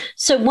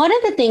 So one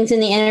of the things in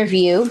the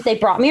interview they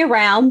brought me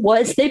around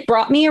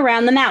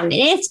the mountain.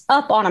 And it's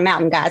up on a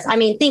mountain, guys. I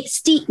mean, think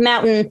steep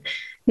mountain,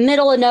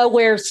 middle of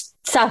nowhere,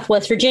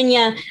 Southwest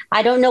Virginia.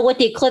 I don't know what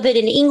the equivalent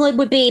in England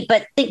would be,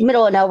 but think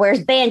middle of nowhere,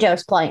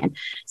 banjo's playing.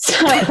 So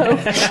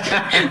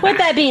with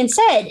that being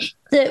said,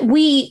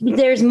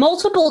 there's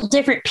multiple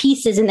different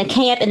pieces in the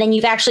camp, and then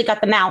you've actually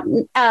got the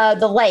mountain,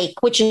 the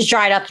lake, which is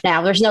dried up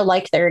now. There's no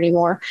lake there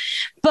anymore.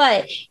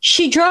 But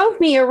she drove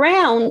me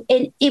around,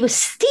 and it was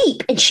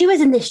steep, and she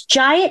was in this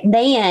giant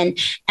van,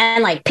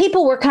 and like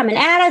people were coming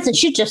at us, and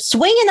she's just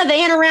swinging the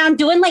van around,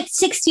 doing like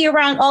 60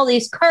 around all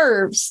these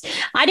curves.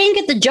 I didn't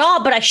get the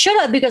job, but I should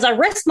have, because I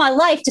risked my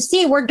life to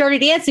see where Dirty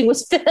Dancing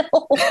was filmed.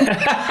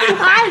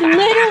 I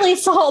literally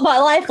saw my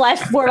life flash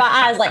before my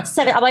eyes, like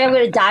seven. I'm like, I'm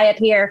going to die up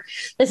here.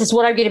 This is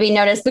what I'm going to be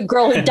known as the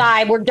girl who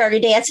died where Dirty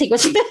Dancing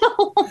was filmed.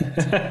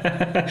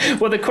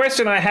 Well, the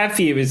question I have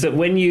for you is that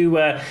when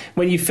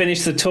you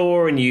finished the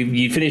tour and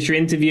you finished your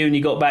interview and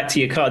you got back to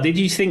your car, did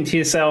you think to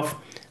yourself,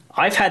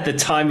 I've had the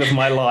time of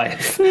my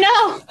life? No,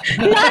 not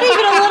even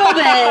a little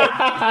bit.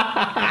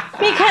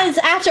 Because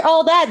after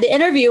all that, the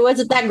interview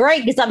wasn't that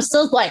great, because I'm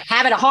still like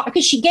having a hard,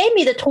 because she gave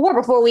me the tour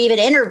before we even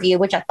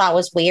interviewed, which I thought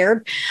was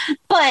weird.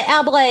 But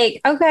I'm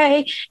like,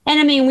 okay. And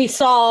I mean,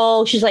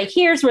 she's like,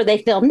 here's where they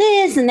filmed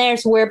this, and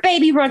there's where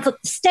baby runs up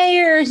the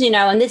stairs,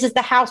 and this is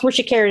the house where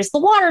she carries the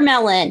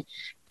watermelon.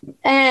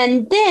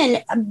 And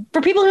then, for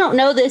people who don't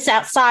know this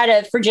outside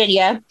of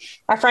Virginia,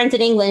 our friends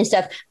in England and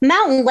stuff,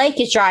 Mountain Lake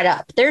is dried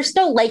up. There's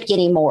no lake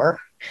anymore.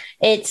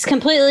 It's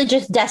completely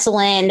just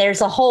desolate.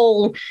 There's a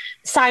whole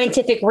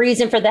scientific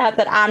reason for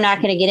that I'm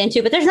not going to get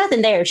into, but there's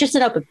nothing there. It's just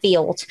an open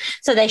field.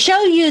 So they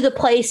show you the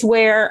place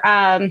where,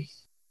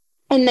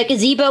 in the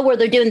gazebo where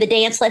they're doing the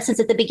dance lessons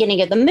at the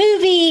beginning of the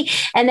movie.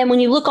 And then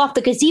when you look off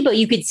the gazebo,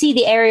 you could see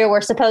the area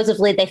where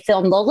supposedly they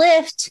filmed the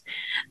lift,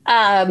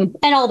 and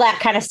all that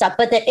kind of stuff.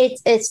 But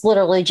it's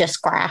literally just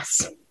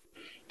grass.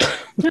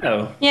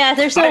 No. Yeah,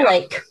 there's no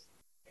lake.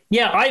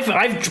 Yeah,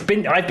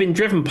 I've been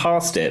driven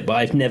past it, but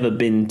I've never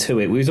been to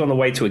it. We was on the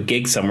way to a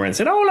gig somewhere and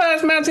said, "Oh, look,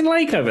 there's Mountain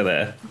Lake over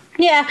there."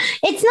 Yeah,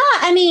 it's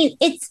not. I mean,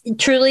 it's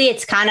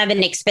kind of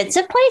an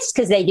expensive place,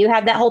 because they do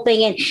have that whole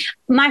thing. And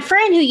my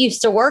friend who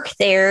used to work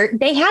there,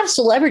 they have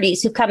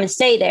celebrities who come and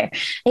stay there.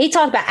 He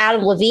talked about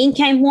Adam Levine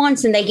came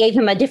once, and they gave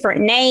him a different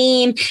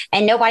name,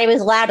 and nobody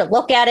was allowed to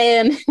look at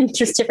him, and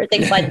just different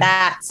things like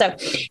that. So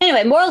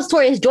anyway, moral of the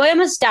story is Joy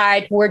almost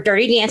died where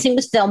Dirty Dancing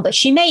was filmed, but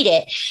she made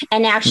it,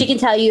 and now she can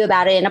tell you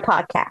about it in a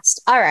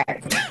podcast. All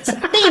right, so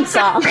theme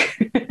song.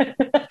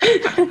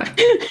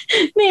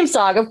 Theme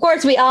song. Of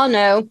course, we all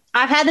know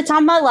I've Had the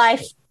Time of My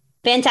Life.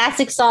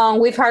 Fantastic song.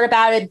 We've heard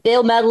about it.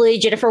 Bill Medley,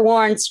 Jennifer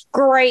Warren's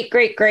great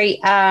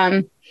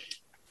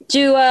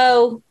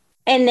duo.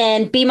 And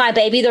then Be My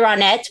Baby, the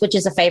Ronettes, which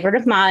is a favorite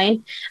of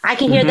mine. I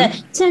can hear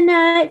that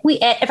tonight.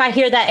 If I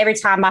hear that every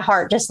time, my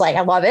heart just like,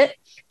 I love it.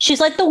 She's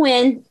Like the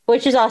Wind,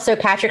 which is also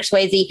Patrick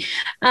Swayze.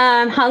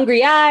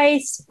 Hungry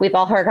Eyes. We've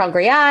all heard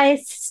Hungry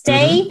Eyes.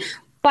 Stay.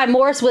 By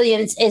Morris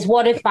Williams is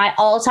one of my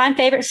all-time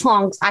favorite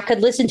songs. I could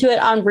listen to it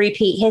on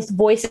repeat. His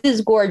voice is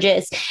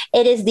gorgeous.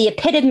 It is the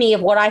epitome of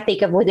what I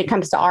think of when it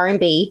comes to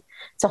R&B.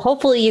 So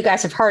hopefully you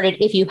guys have heard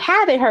it. If you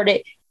haven't heard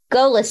it,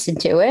 go listen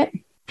to it.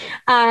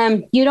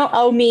 You Don't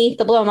Owe Me,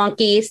 the Blow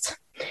Monkeys.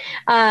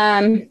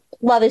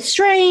 Love is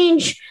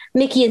Strange,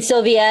 Mickey and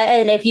Sylvia.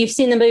 And if you've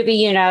seen the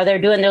movie, they're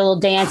doing their little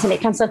dance, and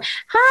it comes on,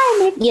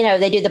 hi, Mickey.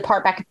 They do the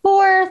part back and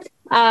forth.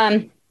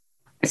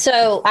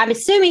 So I'm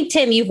assuming,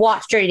 Tim, you've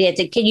watched Dirty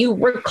Dancing. Can you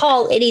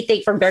recall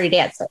anything from Dirty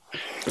Dancing?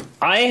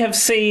 I have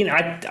seen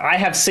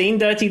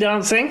Dirty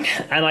Dancing,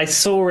 and I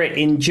saw it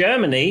in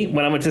Germany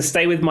when I went to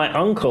stay with my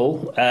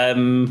uncle,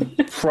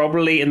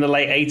 probably in the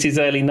late 80s,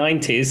 early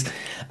 90s,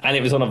 and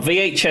it was on a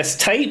VHS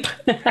tape,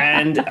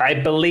 and I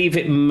believe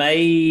it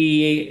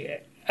may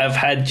have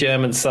had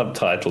German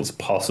subtitles,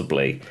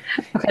 possibly.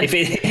 Okay. I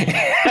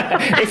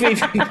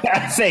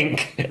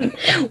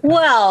think.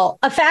 Well,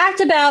 a fact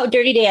about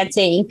Dirty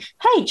Dancing.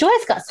 Hey,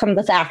 Joyce got some of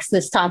the facts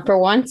this time for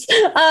once.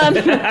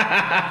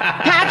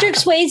 Patrick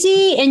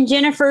Swayze and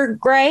Jennifer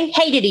Grey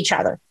hated each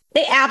other.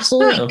 They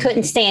absolutely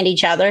couldn't stand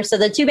each other. So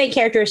the two main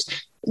characters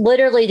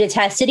literally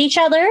detested each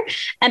other.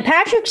 And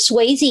Patrick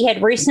Swayze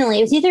had recently,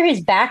 it was either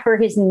his back or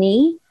his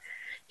knee,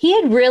 he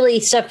had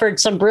really suffered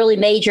some really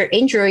major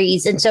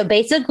injuries. And so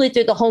basically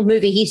through the whole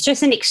movie, he's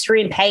just in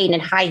extreme pain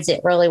and hides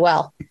it really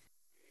well.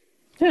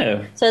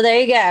 Yeah. So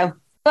there you go.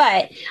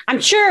 But I'm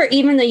sure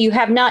even though you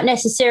have not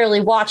necessarily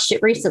watched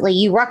it recently,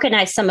 you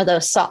recognize some of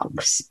those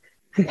songs.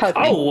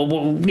 Oh,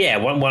 well, yeah,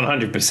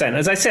 100%.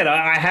 As I said,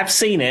 I have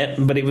seen it,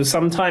 but it was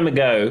some time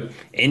ago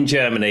in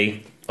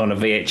Germany on a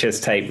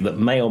VHS tape that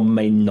may or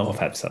may not have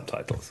had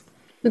subtitles.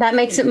 That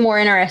makes it more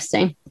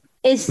interesting.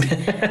 If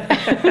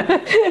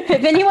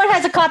anyone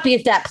has a copy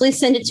of that, please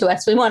send it to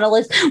us. We want to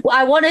listen.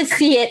 I want to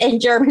see it in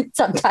German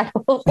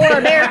subtitles or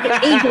American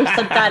English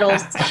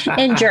subtitles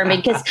in German,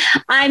 because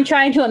I'm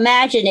trying to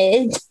imagine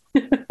it.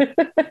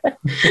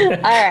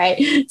 All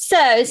right.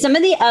 So some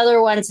of the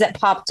other ones that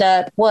popped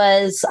up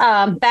was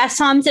Fast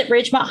Times at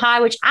Ridgemont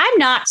High, which I'm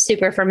not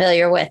super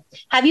familiar with.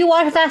 Have you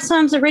watched Fast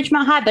Times at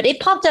Ridgemont High? But it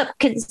popped up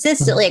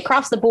consistently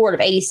across the board of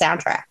 80s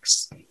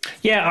soundtracks.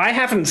 Yeah, I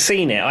haven't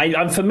seen it.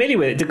 I'm familiar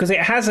with it because it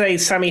has a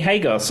Sammy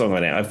Hagar song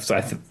on it,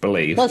 I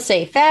believe. Let's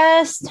see.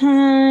 Fast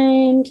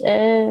Times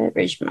at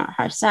Ridgemont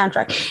High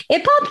soundtrack.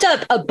 It popped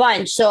up a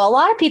bunch, so a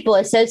lot of people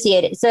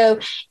associate it. So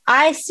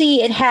I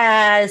see it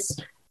has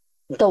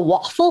The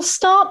Waffle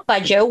Stomp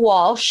by Joe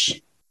Walsh.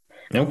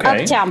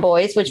 Okay. Uptown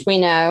Boys, which we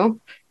know.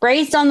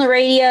 Raised on the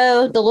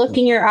Radio, The Look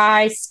in Your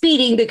Eyes,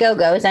 Speeding the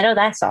Go-Go's. I know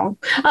that song.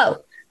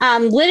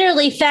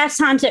 Literally Fast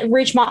Times at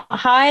Ridgemont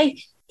High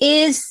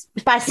is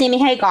by Sammy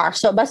Hagar.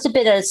 So it must have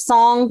been a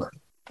song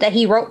that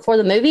he wrote for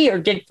the movie or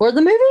did for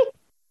the movie.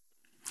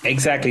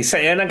 Exactly. So,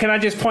 and can I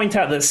just point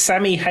out that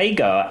Sammy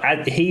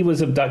Hagar, he was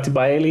abducted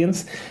by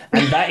aliens,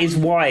 and that is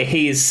why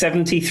he is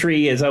 73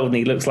 years old and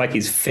he looks like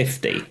he's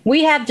 50.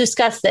 We have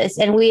discussed this,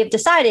 and we have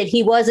decided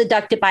he was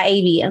abducted by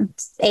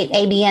aliens. And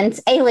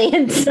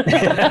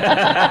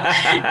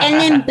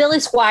then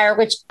Billy Squire,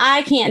 which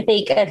I can't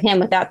think of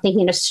him without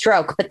thinking of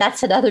Stroke, but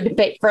that's another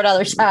debate for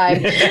another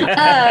time.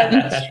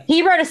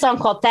 He wrote a song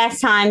called Fast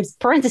Times,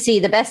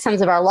 parentheses, The Best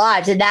Times of Our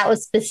Lives, and that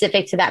was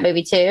specific to that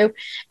movie too.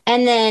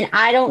 And then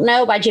I Don't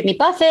Know by Jimmy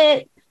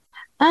Buffett.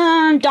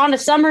 Donna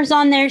Summer's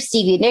on there.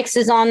 Stevie Nicks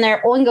is on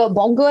there. Oingo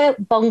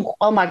Bongo.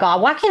 Oh my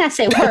God. Why can't I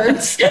say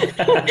words?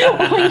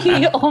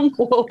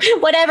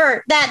 Oingo,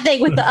 whatever. That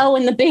thing with the O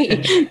and the B.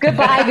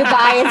 Goodbye.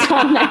 It's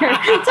on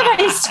there.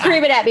 Somebody's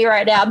screaming at me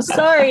right now. I'm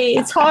sorry.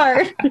 It's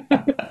hard.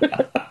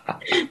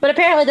 But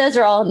apparently those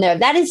are all in there.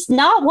 That is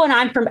not one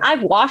I'm from.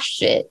 I've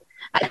watched it.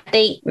 I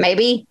think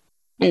maybe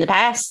in the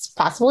past,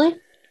 possibly.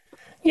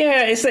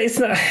 Yeah, it's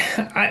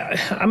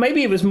not.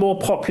 Maybe it was more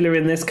popular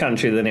in this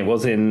country than it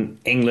was in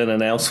England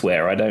and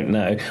elsewhere. I don't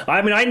know.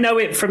 I mean, I know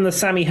it from the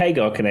Sammy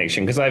Hagar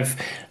connection because I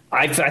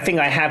think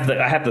I have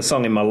the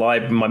song in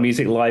my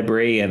music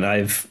library, and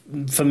I'm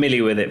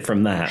familiar with it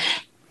from that.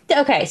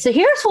 Okay, so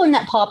here's one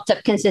that popped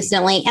up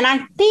consistently, and I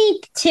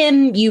think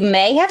Tim, you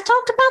may have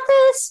talked about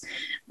this.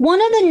 One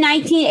of the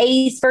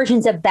 1980s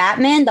versions of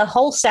Batman, the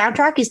whole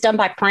soundtrack is done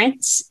by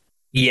Prince.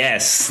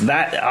 Yes,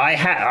 that I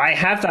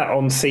have that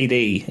on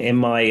CD in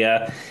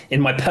my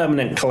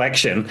permanent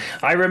collection.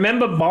 I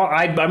remember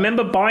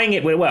buying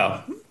it.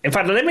 Well, in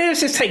fact, let me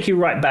just take you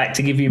right back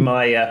to give you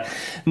my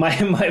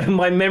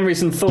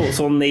memories and thoughts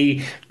on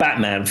the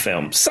Batman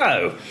film.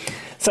 So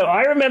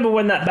I remember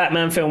when that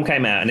Batman film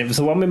came out, and it was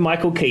the one with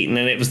Michael Keaton,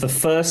 and it was the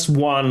first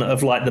one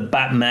of like the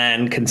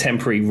Batman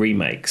contemporary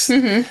remakes.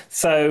 Mm-hmm.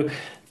 So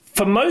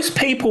for most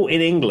people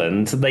in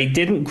England, they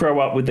didn't grow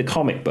up with the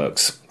comic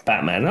books.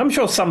 Batman. I'm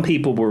sure some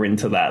people were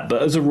into that,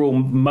 but as a rule,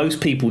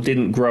 most people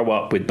didn't grow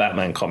up with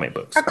Batman comic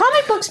books. Are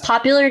comic books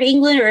popular in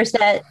England, or is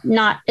that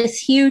not as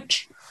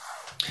huge?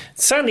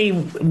 Certainly,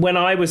 when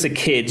I was a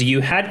kid, you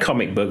had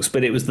comic books,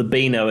 but it was the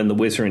Beano and the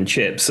Whizzer and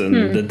Chips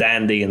and the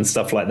Dandy and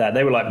stuff like that.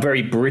 They were like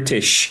very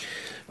British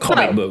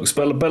comic books,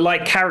 but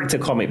like character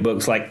comic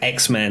books like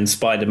X-Men,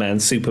 Spider-Man,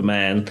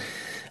 Superman.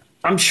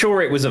 I'm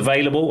sure it was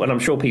available, and I'm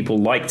sure people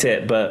liked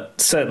it, but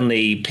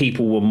certainly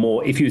people were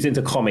more. If you was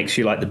into comics,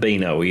 you liked the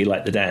Beano, or you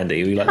liked the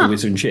Dandy, or you liked the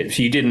Whizzer and Chips.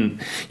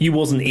 You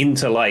wasn't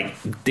into like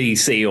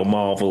DC or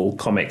Marvel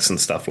comics and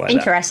stuff like that.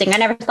 Interesting. I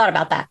never thought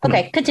about that.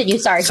 Okay, continue.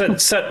 Sorry. So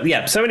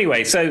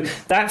anyway,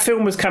 that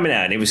film was coming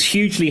out, and it was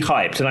hugely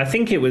hyped, and I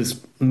think it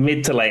was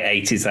mid to late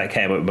 80s that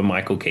came up with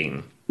Michael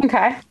Keaton.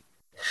 Okay.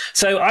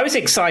 So I was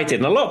excited,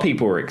 and a lot of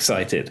people were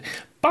excited.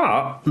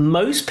 But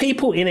most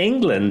people in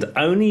England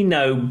only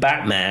know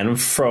Batman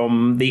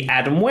from the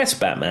Adam West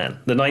Batman,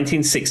 the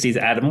 1960s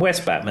Adam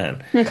West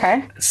Batman.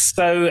 Okay.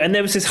 So, and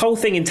there was this whole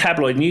thing in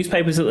tabloid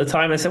newspapers at the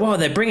time. They said, "Well,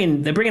 they're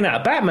bringing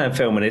out a Batman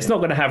film, and it's not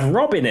going to have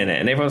Robin in it."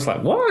 And everyone's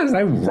like, "What? There's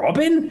no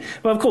Robin?"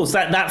 Well, of course,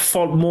 that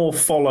more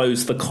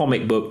follows the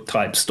comic book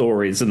type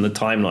stories and the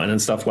timeline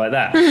and stuff like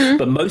that. Mm-hmm.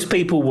 But most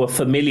people were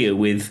familiar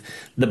with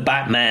the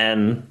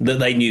Batman that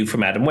they knew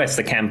from Adam West,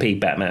 the campy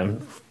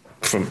Batman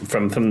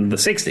from the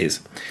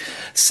 60s.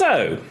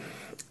 So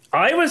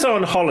I was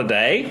on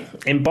holiday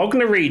in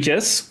Bognor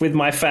Regis with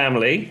my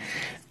family,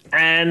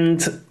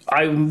 and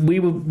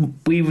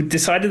we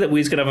decided that we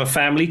was going to have a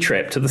family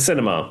trip to the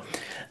cinema.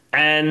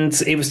 And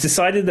it was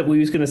decided that we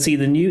was going to see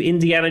the new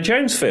Indiana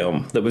Jones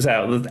film that was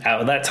out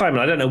at that time.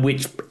 And I don't know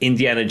which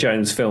Indiana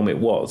Jones film it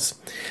was,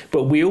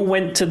 but we all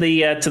went to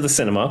the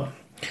cinema,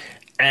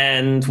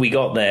 and we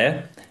got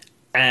there.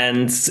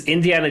 And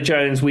Indiana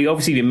Jones, we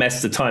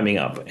messed the timing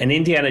up. And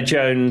Indiana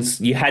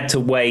Jones, you had to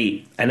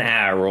wait an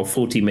hour or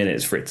 40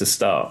 minutes for it to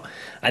start.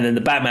 And then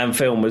the Batman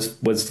film was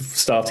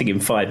starting in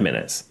 5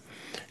 minutes.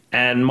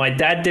 And my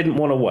dad didn't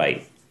want to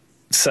wait.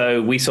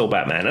 So we saw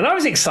Batman. And I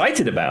was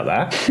excited about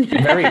that.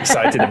 Very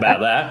excited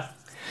about that.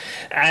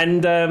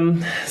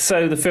 And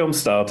so the film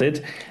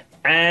started.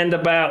 And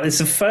it's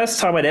the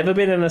first time I'd ever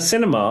been in a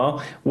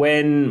cinema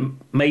when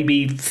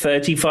maybe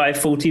 35,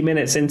 40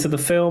 minutes into the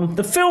film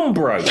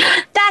broke.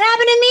 That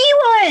happened to me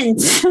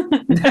once.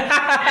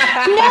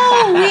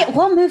 No,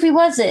 what movie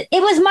was it?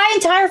 It was My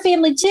Entire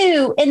Family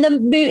too. In the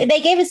movie, they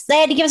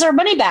had to give us our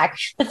money back.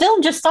 The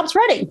film just stops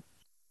running.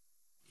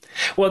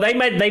 Well, they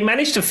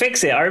managed to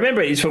fix it. I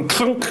remember it was from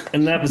clunk,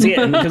 and that was it.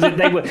 And because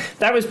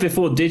that was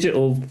before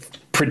digital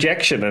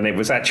projection, and it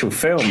was actual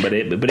film. But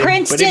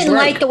Prince didn't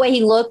like the way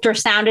he looked or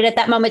sounded at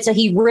that moment, so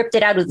he ripped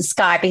it out of the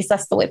sky because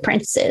that's the way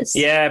Prince is.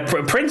 Yeah,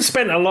 Prince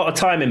spent a lot of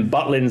time in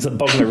Butlins at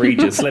Bognor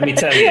Regis. Let me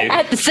tell you,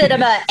 at the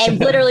cinema, and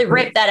literally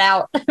ripped that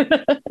out.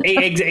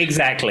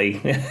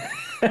 Exactly.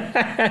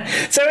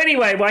 So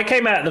anyway, I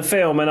came out of the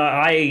film, and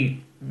I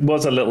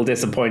was a little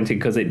disappointed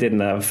because it didn't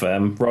have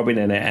Robin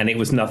in it, and it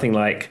was nothing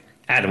like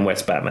Adam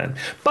West Batman.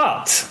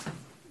 But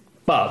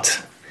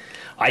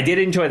I did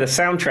enjoy the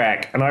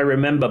soundtrack, and I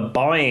remember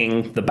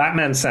buying the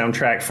Batman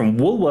soundtrack from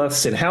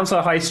Woolworths in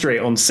Hounslow High Street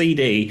on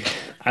CD,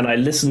 and I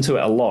listened to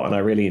it a lot, and I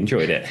really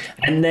enjoyed it.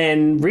 And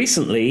then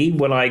recently,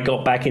 when I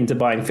got back into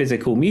buying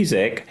physical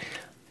music,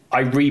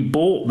 I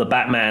rebought the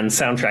Batman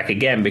soundtrack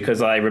again because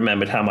I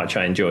remembered how much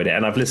I enjoyed it,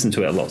 and I've listened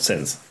to it a lot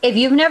since. If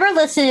you've never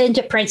listened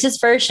to Prince's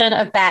version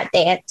of Bat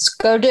Dance,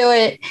 go do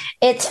it.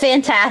 It's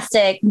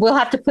fantastic. We'll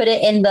have to put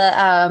it in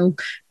the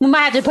we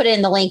might have to put it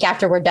in the link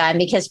after we're done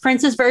because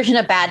Prince's version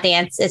of Bat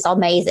Dance is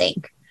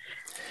amazing.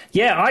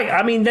 Yeah,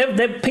 I mean,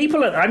 there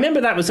people. I remember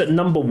that was at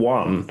number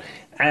one,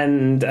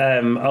 and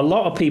a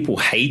lot of people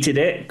hated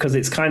it because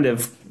it's kind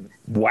of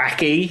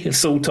wacky,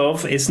 sort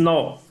of. It's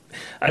not.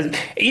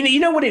 You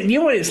know what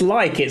it's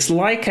like. It's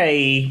like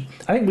I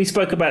think we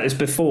spoke about this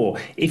before.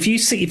 If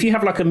you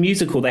have like a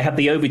musical, they have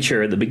the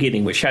overture at the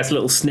beginning, which has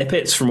little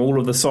snippets from all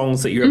of the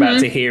songs that you're about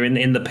to hear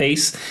in the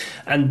piece.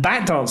 And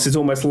Bat Dance is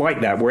almost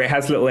like that, where it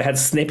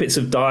has snippets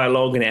of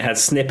dialogue and it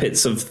has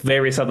snippets of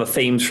various other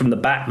themes from the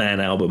Batman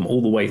album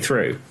all the way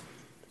through.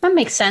 That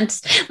makes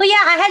sense. Well,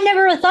 yeah, I had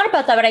never really thought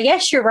about that, but I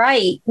guess you're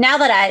right. Now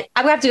that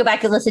I would have to go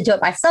back and listen to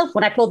it myself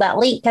when I pulled that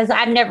link because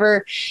I've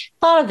never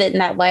thought of it in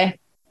that way.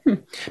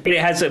 But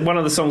it has one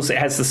of the songs. It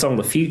has the song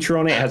 "The Future"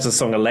 on it. It has the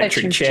song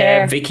 "Electric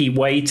Chair," "Vicky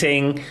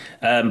Waiting,"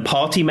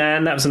 "Party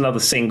Man." That was another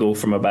single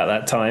from about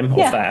that time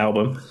off that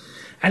album.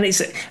 And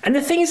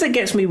the thing is that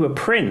gets me with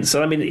Prince.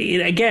 I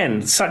mean,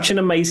 again, such an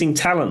amazing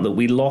talent that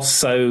we lost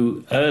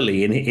so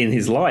early in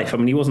his life. I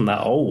mean, he wasn't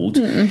that old.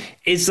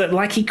 Is that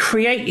like he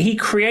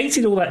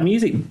created all that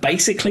music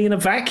basically in a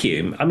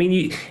vacuum? I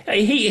mean,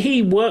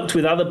 he worked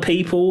with other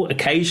people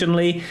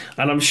occasionally,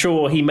 and I'm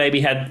sure he maybe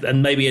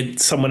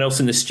had someone else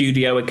in the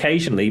studio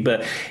occasionally.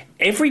 But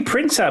every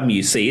Prince album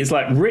you see is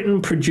like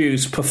written,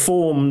 produced,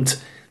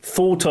 performed,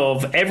 thought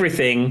of,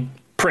 everything.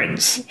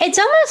 Prince. It's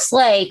almost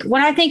like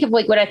when I think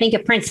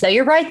of Prince, though,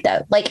 you're right,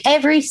 though. Like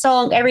every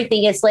song,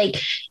 everything is like,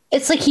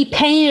 it's like he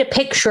painted a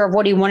picture of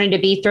what he wanted to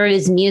be through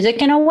his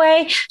music in a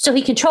way. So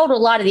he controlled a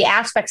lot of the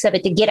aspects of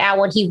it to get out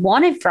what he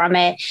wanted from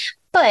it.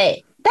 But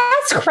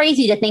that's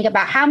crazy to think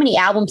about how many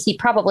albums he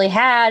probably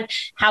had,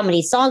 how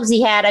many songs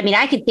he had. I mean,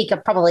 I could think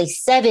of probably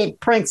 7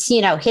 Prince,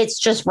 hits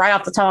just right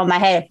off the top of my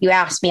head. If you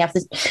ask me,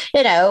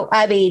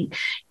 I mean,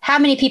 how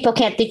many people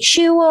can't think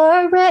you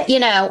are,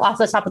 off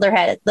the top of their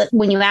head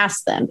when you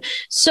ask them?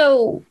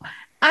 So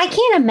I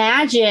can't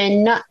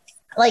imagine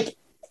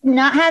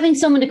not having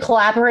someone to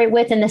collaborate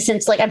with in the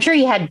sense, like, I'm sure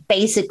you had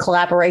basic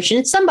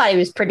collaboration. Somebody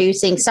was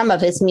producing some of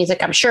his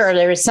music. I'm sure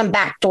there was some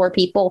backdoor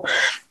people,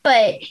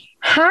 but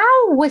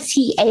how was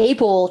he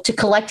able to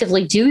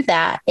collectively do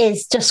that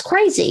is just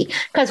crazy.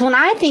 Because when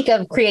I think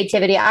of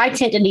creativity, I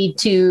tend to need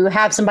to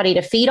have somebody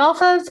to feed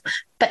off of,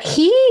 but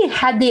he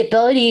had the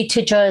ability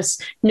to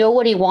just know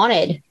what he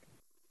wanted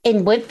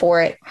and went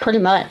for it pretty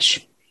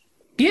much.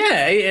 Yeah,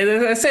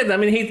 as I said, I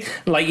mean, he,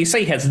 like you say,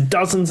 he has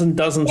dozens and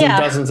dozens and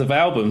dozens of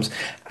albums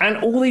and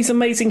all these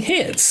amazing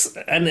hits.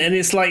 And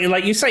it's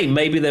like you say,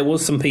 maybe there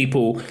was some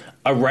people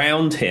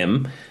around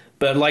him,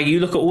 but like you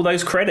look at all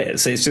those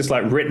credits, it's just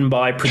like written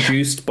by,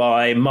 produced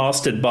by,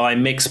 mastered by,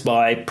 mixed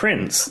by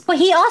Prince. Well,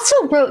 he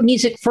also wrote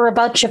music for a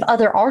bunch of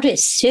other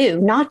artists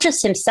too, not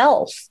just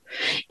himself.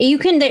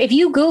 If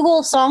you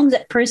Google songs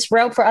that Prince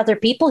wrote for other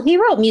people, he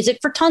wrote music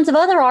for tons of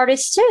other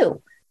artists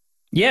too.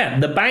 Yeah,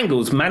 the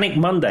Bangles, "Manic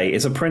Monday"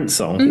 is a Prince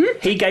song.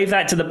 He gave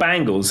that to the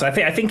Bangles. I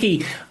think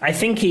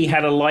he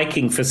had a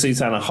liking for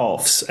Susanna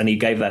Hoffs, and he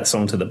gave that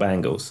song to the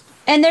Bangles.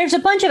 And there's a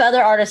bunch of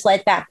other artists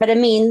like that. But I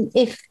mean,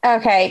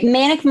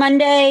 "Manic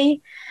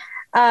Monday,"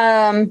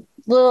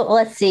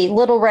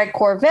 Little Red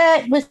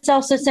Corvette was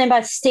also sang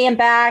by Stand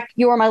Back,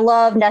 "You're My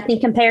Love," "Nothing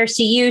Compares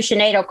to You,"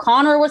 Sinead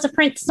O'Connor was a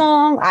Prince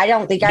song. I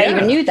don't think I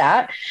even knew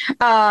that.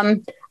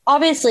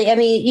 Obviously, I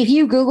mean, if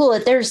you Google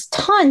it, there's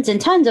tons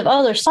and tons of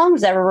other songs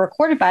that were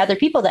recorded by other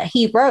people that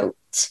he wrote.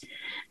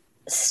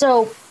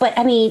 So, but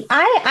I mean,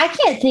 I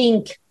can't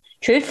think,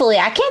 truthfully,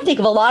 I can't think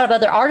of a lot of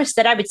other artists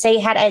that I would say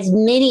had as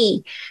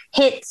many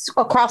hits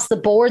across the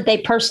board they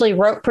personally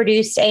wrote,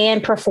 produced,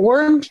 and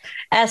performed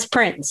as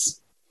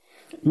Prince.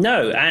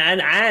 No,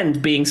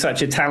 and being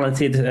such a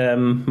talented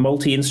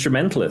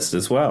multi-instrumentalist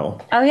as well.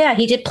 Oh, yeah,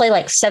 he did play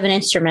like 7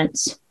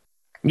 instruments.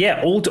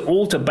 Yeah,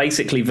 all to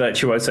basically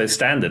virtuoso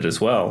standard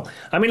as well.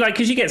 I mean, like,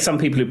 because you get some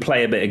people who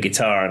play a bit of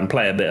guitar and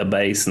play a bit of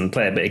bass and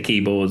play a bit of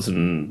keyboards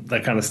and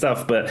that kind of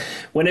stuff. But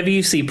whenever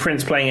you see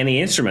Prince playing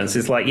any instruments,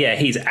 it's like, yeah,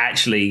 he's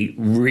actually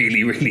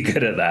really, really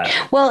good at that.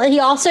 Well, he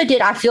also did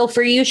I Feel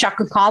For You,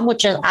 Shaka Khan,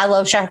 which I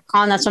love Shaka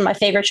Khan. That's one of my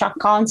favorite Shaka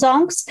Khan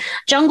songs.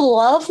 Jungle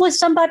Love was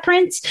done by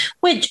Prince,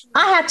 which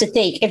I have to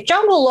think, if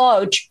Jungle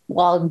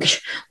Love,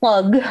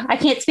 I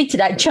can't speak to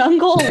that.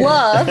 Jungle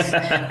Love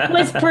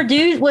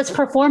was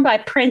performed by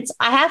Prince,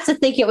 I have to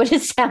think it would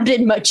have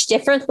sounded much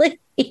differently.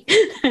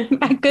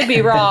 I could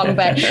be wrong,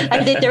 but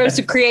I think there was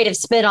a creative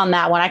spin on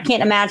that one. I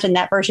can't imagine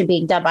that version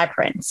being done by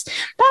Prince.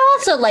 But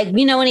also, like,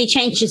 you know, when he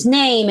changed his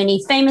name and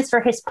he's famous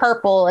for his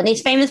purple and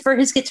he's famous for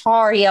his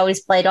guitar he always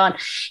played on,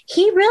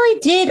 he really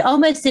did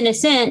almost, in a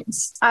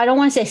sense, I don't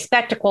want to say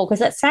spectacle because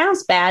that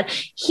sounds bad.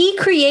 He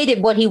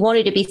created what he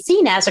wanted to be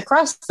seen as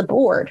across the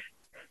board.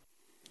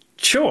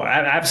 Sure,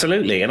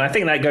 absolutely. And I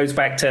think that goes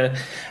back to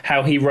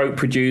how he wrote,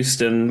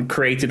 produced, and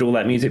created all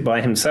that music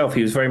by himself.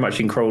 He was very much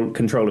in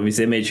control of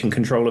his image and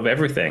control of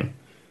everything.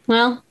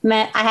 Well,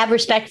 Matt, I have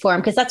respect for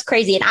him because that's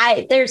crazy. And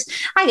I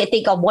can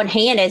think on one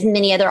hand as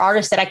many other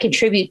artists that I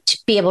contribute to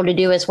be able to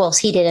do as well as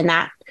he did in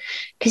that.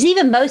 Because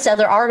even most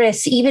other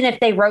artists, even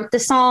if they wrote the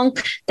song,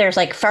 there's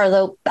like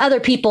further other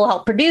people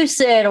help produce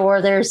it,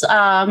 or there's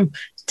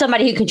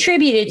somebody who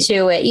contributed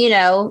to it. You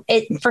know,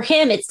 for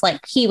him, it's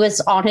like he was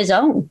on his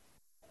own.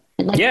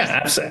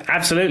 Yeah,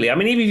 absolutely. I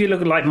mean, even if you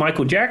look at like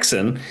Michael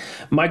Jackson,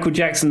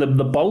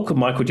 the bulk of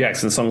Michael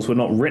Jackson's songs were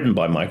not written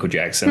by Michael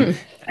Jackson.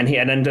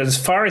 And as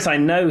far as I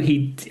know, I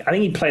think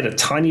he played a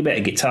tiny bit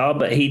of guitar,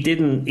 but he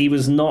didn't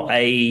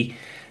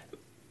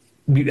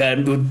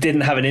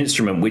have an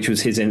instrument, which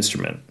was his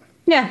instrument.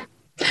 Yeah.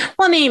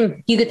 Well, I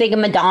mean, you could think of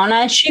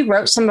Madonna. She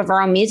wrote some of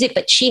her own music,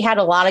 but she had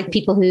a lot of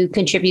people who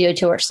contributed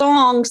to her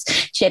songs.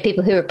 She had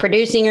people who were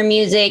producing her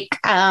music.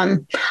 I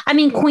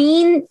mean,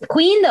 Queen,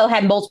 though,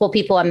 had multiple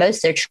people on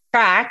most of their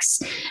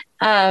tracks.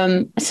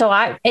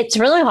 It's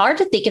really hard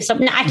to think of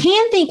something. I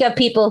can think of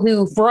people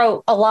who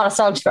wrote a lot of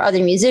songs for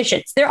other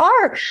musicians. There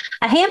are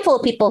a handful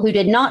of people who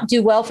did not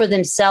do well for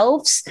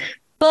themselves,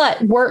 but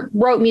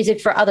wrote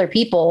music for other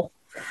people.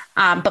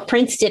 But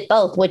Prince did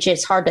both, which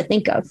is hard to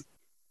think of.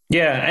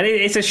 Yeah, and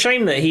it's a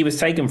shame that he was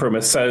taken from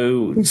us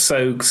so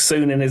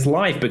soon in his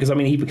life, because I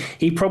mean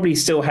he probably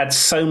still had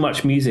so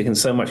much music and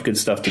so much good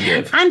stuff to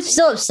give. I'm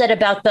still upset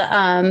about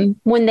the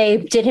when they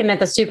did him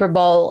at the Super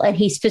Bowl and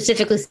he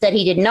specifically said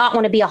he did not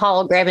want to be a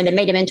hologram and they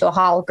made him into a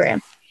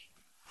hologram.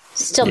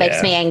 Still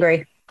makes me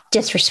angry.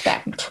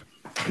 Disrespect.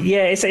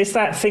 Yeah, it's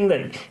that thing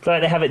that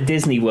like they have at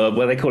Disney World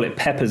where they call it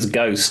Pepper's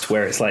Ghost,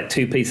 where it's like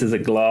two pieces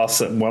of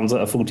glass, one's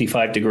at a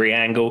 45-degree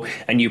angle,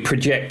 and you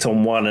project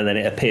on one and then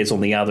it appears on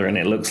the other and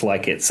it looks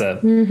like it's a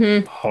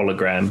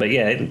hologram. But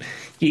yeah,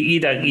 you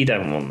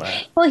don't want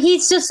that. Well,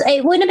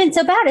 it wouldn't have been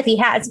so bad if he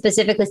had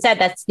specifically said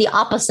that's the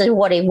opposite of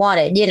what he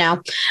wanted, you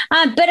know.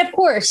 But of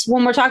course,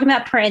 when we're talking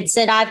about Prince,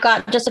 and I've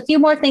got just a few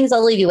more things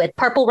I'll leave you with.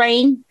 Purple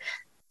Rain.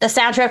 The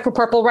soundtrack for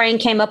Purple Rain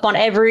came up on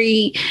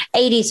every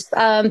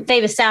 80s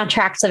famous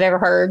soundtracks I've ever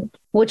heard,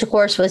 which, of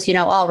course, was, you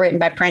know, all written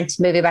by Prince,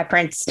 movie by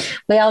Prince.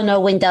 We all know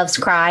When Doves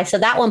Cry. So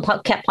that one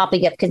kept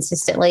popping up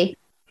consistently.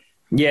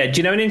 Yeah. Do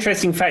you know an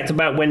interesting fact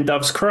about When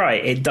Doves Cry?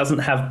 It doesn't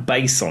have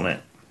bass on it.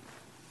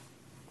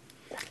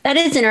 That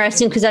is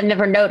interesting because I've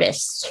never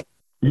noticed.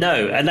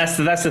 No. And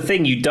that's the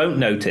thing you don't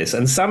notice.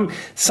 And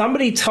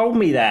somebody told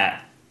me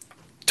that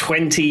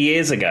 20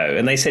 years ago,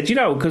 and they said, you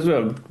know, because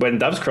When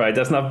Doves Cry it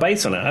doesn't have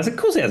bass on it. I said, of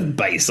course it has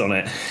bass on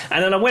it.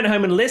 And then I went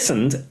home and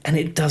listened, and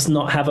it does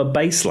not have a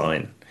bass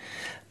line.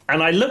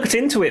 And I looked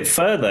into it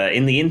further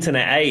in the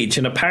internet age,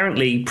 and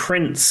apparently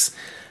Prince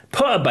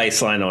put a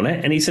bass line on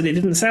it, and he said it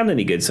didn't sound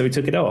any good, so he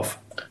took it off.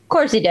 Of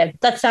course he did.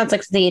 That sounds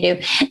like something you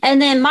do.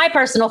 And then my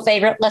personal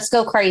favorite, Let's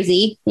Go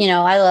Crazy. You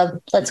know, I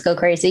love Let's Go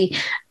Crazy.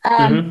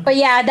 But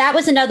yeah, that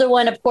was another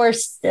one. Of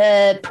course,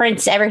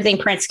 Prince, everything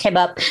Prince came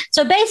up.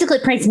 So basically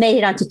Prince made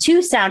it onto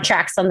 2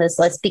 soundtracks on this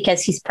list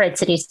because he's Prince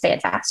and he's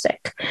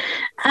fantastic.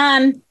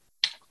 I'm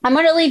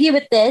going to leave you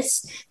with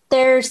this.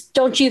 There's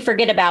Don't You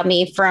Forget About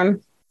Me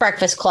from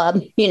Breakfast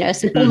Club, you know,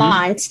 Simple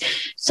Minds.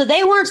 So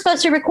they weren't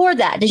supposed to record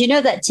that. Did you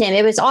know that, Tim?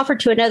 It was offered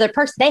to another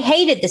person. They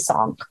hated the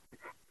song.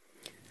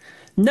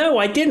 No,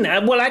 I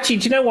didn't. Well, actually,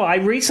 do you know what? I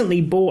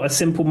recently bought a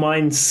Simple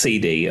Minds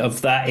CD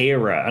of that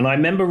era, and I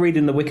remember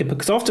reading the Wikipedia,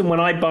 because often when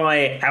I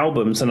buy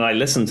albums and I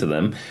listen to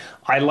them,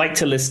 I like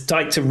to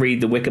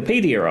read the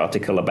Wikipedia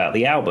article about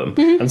the album.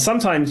 And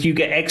sometimes you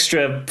get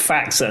extra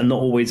facts that are not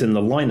always in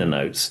the liner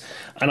notes.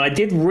 And I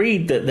did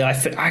read that I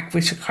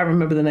can't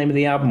remember the name of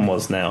the album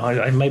was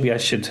now. Maybe I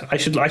should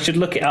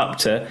look it up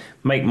to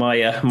make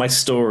my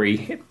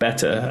story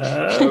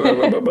better.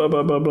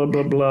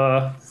 Blah,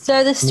 blah.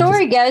 So the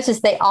story goes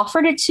is they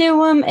offered it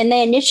to him, and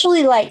they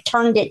initially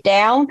turned it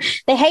down.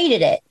 They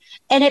hated it.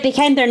 And it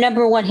became their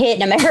number 1 hit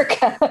in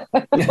America.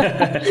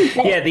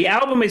 Yeah, the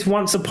album is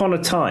Once Upon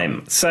a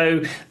Time.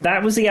 So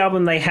that was the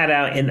album they had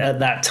out at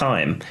that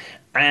time.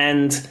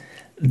 And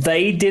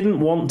they didn't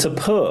want to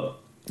put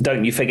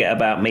Don't You Forget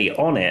About Me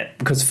on it,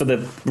 because for the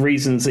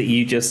reasons that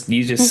you just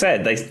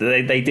said,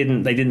 they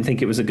didn't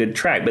think it was a good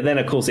track. But then,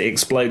 of course, it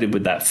exploded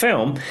with that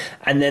film,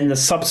 and then the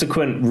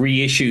subsequent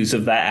reissues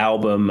of that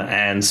album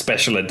and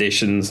special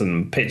editions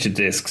and picture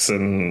discs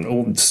and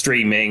all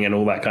streaming and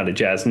all that kind of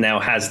jazz now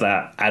has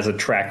that as a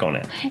track on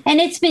it.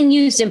 And it's been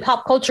used in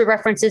pop culture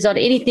references on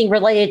anything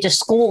related to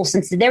school,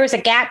 since there was a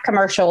Gap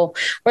commercial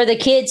where the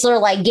kids are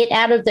like getting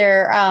out of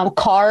their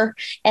car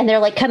and they're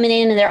like coming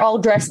in and they're all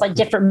dressed like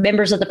different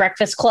members of the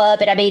Breakfast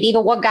Club. And I mean,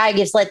 even one guy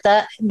gets like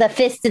the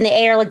fist in the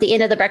air at the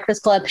end of the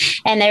Breakfast Club.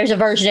 And there's a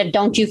version of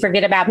Don't You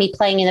Forget About Me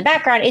playing in the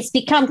background. It's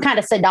become kind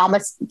of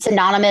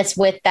synonymous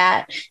with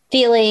that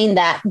feeling,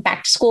 that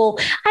back to school.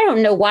 I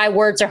don't know why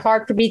words are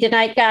hard for me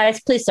tonight,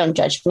 guys. Please don't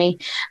judge me.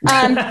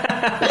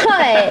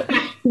 But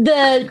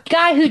the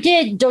guy who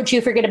did Don't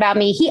You Forget About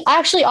Me, he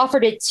actually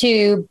offered it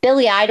to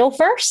Billy Idol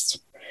first,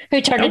 who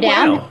turned it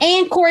down, wow.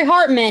 and Corey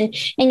Hartman.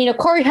 And,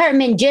 Corey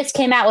Hartman just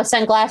came out with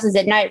Sunglasses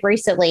at Night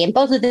recently, and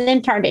both of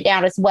them turned it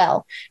down as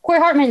well. Corey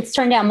Hartman's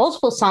turned down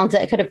multiple songs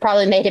that could have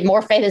probably made him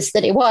more famous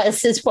than he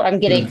was, is what I'm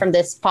getting from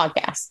this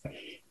podcast.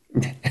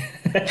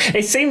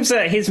 It seems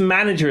that his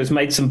manager has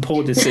made some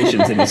poor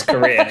decisions in his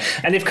career.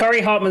 And if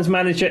Corey Hartman's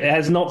manager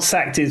has not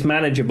sacked his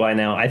manager by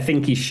now, I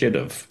think he should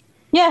have.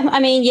 Yeah, I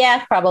mean,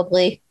 yeah,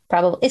 probably.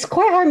 Is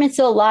Corey Hartman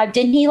still alive?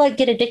 Didn't he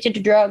get addicted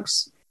to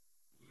drugs?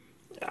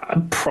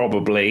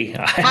 Probably.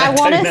 I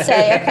want to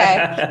say,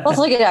 okay, let's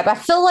look it up. I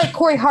feel like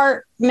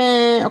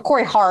not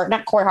Corey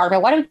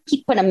Hartman. Why do we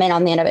keep putting a man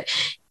on the end of it?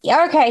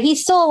 Yeah, okay,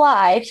 he's still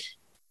alive.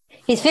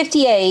 He's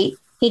 58.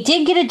 He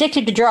did get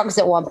addicted to drugs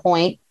at one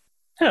point.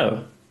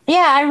 Oh.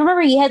 Yeah, I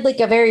remember he had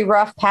a very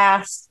rough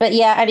past. But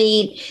yeah, I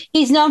mean,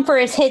 he's known for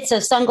his hits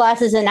of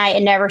Sunglasses at Night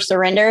and Never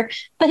Surrender.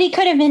 But he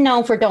could have been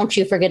known for Don't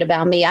You Forget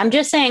About Me. I'm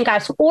just saying,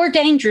 guys, or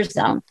Danger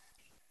Zone.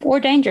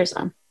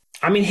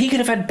 I mean, he could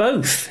have had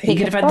both. He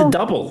could have had the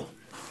double.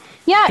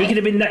 Yeah. He could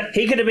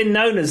have been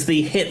known as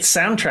the hit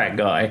soundtrack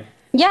guy.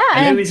 Yeah.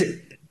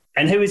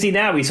 And who is he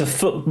now? He's a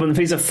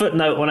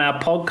footnote on our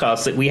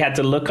podcast that we had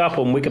to look up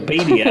on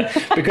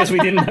Wikipedia because we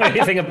didn't know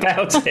anything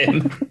about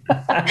him.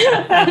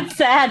 That's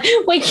sad.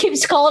 We keep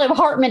calling him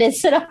Hartman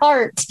instead of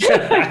Hart.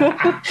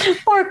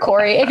 Poor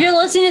Corey. If you're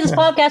listening to this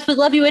podcast, we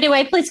love you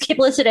anyway. Please keep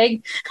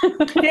listening.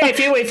 Yeah,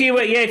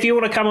 if you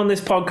want to come on this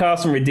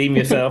podcast and redeem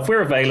yourself,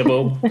 we're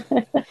available.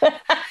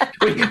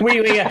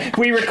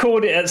 We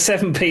record it at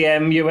 7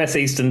 p.m. US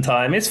Eastern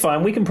Time. It's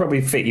fine. We can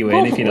probably fit you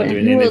in if you're not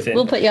doing anything.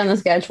 We'll put you on the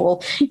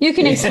schedule. You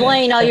can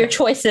explain all your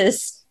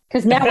choices,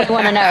 because now we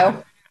want to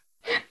know.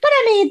 But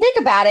I mean, think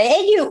about it.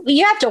 And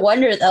you have to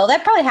wonder, though,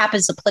 that probably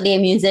happens to plenty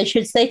of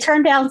musicians. They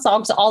turn down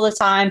songs all the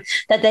time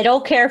that they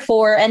don't care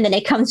for, and then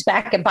it comes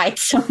back and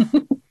bites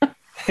them.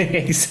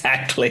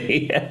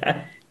 Exactly.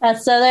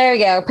 So there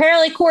you go.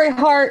 Apparently, Corey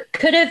Hart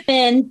could have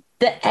been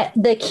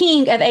the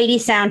king of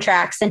 80s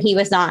soundtracks, and he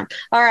was not.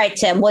 All right,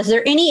 Tim, was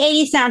there any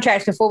 80s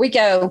soundtracks before we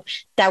go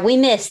that we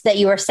missed that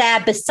you were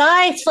sad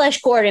besides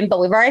Flash Gordon, but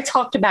we've already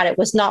talked about it,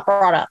 was not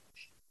brought up?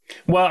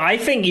 Well, I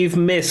think you've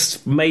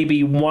missed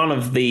maybe one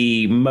of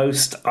the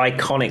most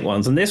iconic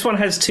ones. And this one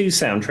has two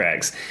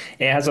soundtracks.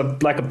 It has a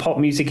pop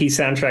music-y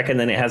soundtrack, and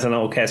then it has an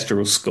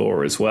orchestral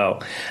score as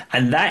well.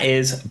 And that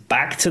is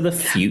Back to the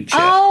Future.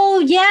 Oh,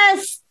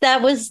 yes.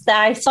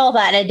 I saw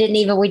that. And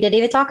we didn't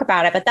even talk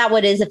about it, but that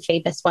one is a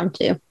famous one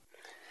too.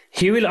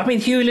 Huey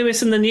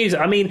Lewis and the News.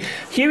 I mean,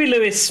 Huey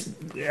Lewis,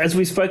 as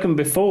we've spoken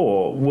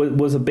before,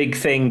 was a big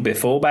thing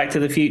before Back to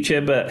the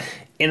Future, but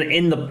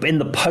in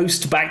the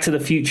post Back to the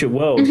Future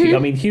world, I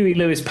mean, Huey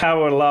Lewis,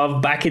 Power of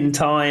Love, Back in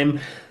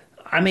Time.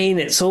 I mean,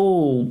 it's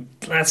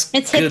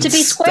hip to be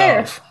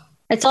square.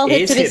 It's all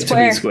hip to be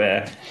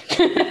square.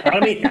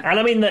 And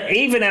I mean that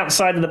even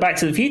outside of the Back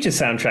to the Future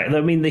soundtrack,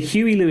 I mean the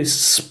Huey Lewis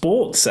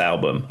Sports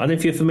album. I don't know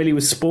if you're familiar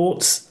with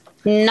Sports.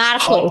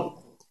 Not a clue.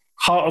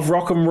 Heart of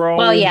Rock and Roll.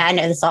 Well, yeah, I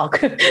know the song.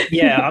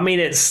 Yeah, I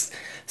mean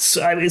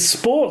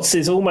Sports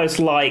is almost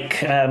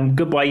like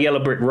Goodbye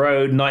Yellow Brick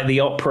Road, Night of the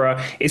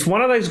Opera. It's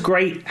one of those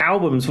great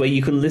albums where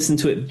you can listen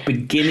to it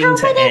beginning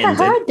to end. I've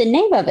never heard the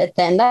name of it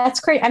then. That's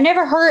great. I've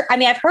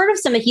heard of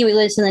some of Huey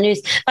Lewis in the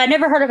News, but I've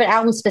never heard of an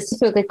album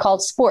specifically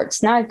called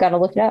Sports. Now I've got to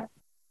look it up.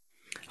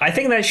 I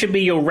think that should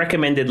be your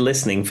recommended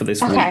listening for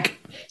this week.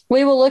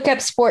 We will look up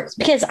Sports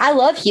because I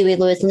love Huey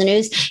Lewis in the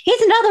News.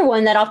 He's another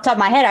one that off the top of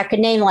my head, I could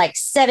name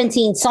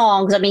 17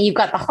 songs. I mean, you've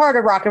got The Heart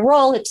of Rock and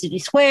Roll, Hip City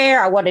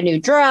Square, I Want a New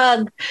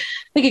Drug.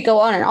 We could go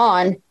on and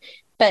on.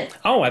 But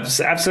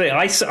absolutely.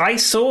 I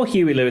saw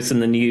Huey Lewis in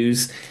the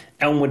News,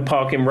 Elmwood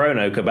Park in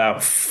Roanoke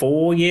about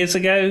 4 years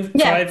ago,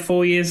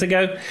 4 years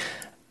ago.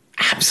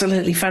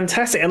 Absolutely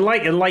fantastic. And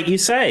like you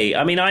say,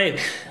 I mean,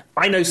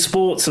 I know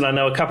Sports and I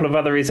know a couple of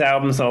other his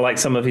albums and I like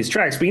some of his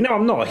tracks, but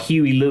I'm not a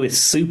Huey Lewis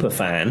super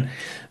fan.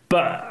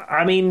 But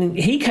I mean,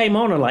 he came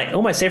on and like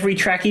almost every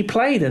track he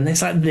played, and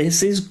it's like,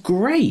 this is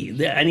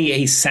great. And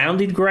he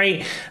sounded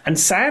great. And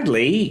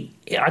sadly,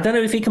 I don't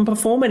know if he can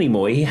perform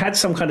anymore. He had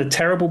some kind of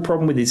terrible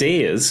problem with his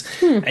ears,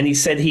 and he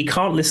said he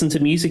can't listen to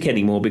music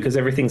anymore because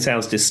everything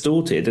sounds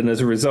distorted, and as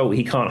a result,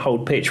 he can't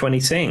hold pitch when he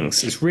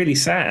sings. It's really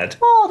sad.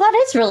 Oh, that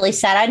is really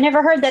sad. I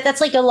never heard that.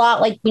 That's like a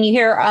lot like when you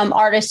hear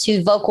artists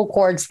whose vocal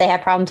cords they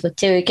have problems with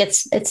too.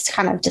 It's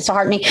kind of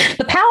disheartening.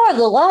 The Power of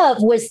the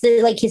Love was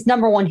his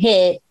number one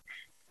hit.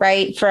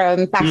 Right,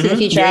 from Back to the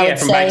Future. Yeah,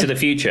 from Back to the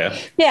Future.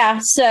 Yeah,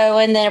 so,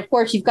 and then, of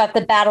course, you've got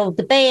the Battle of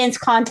the Bands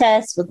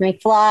contest with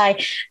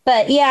McFly.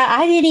 But, yeah,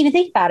 I didn't even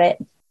think about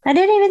it. I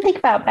didn't even think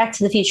about Back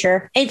to the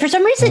Future. And for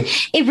some reason,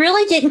 it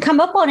really didn't come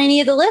up on any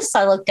of the lists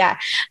I looked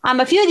at.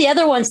 A few of the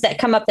other ones that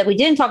come up that we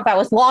didn't talk about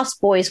was Lost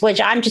Boys, which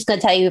I'm just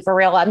going to tell you for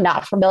real, I'm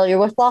not familiar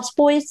with Lost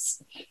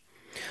Boys.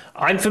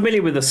 I'm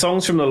familiar with the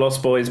songs from the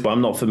Lost Boys, but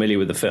I'm not familiar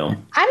with the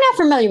film. I'm not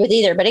familiar with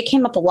either, but it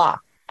came up a lot.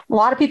 A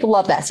lot of people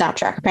love that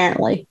soundtrack,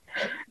 apparently.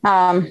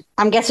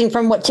 I'm guessing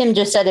from what Tim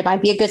just said, it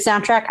might be a good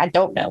soundtrack. I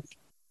don't know.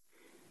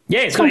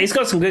 Yeah, it's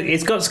got some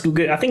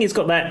good. I think it's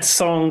got that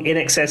song In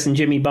Excess and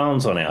Jimmy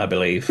Barnes on it, I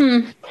believe.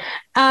 And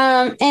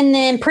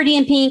then Pretty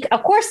in Pink,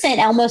 of course, St.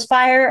 Elmo's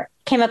Fire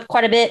came up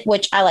quite a bit,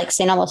 which I like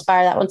St. Elmo's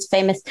Fire. That one's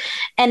famous.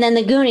 And then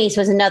The Goonies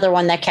was another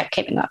one that kept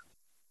coming up.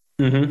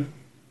 Mm-hmm.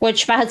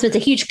 Which my husband's a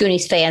huge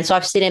Goonies fan, so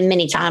I've seen it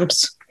many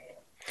times.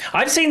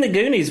 I've seen The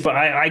Goonies, but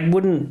I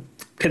wouldn't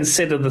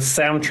consider the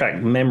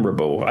soundtrack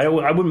memorable. I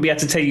wouldn't be able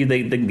to tell you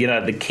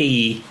the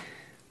key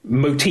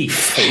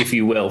motif, if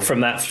you will, from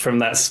that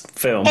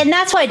film. And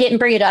that's why I didn't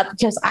bring it up,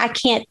 because I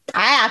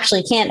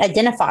actually can't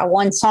identify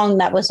one song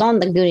that was on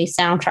the Goonies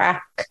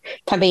soundtrack,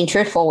 if I'm being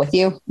truthful with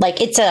you. Like,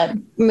 it's a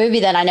movie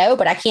that I know,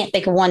 but I can't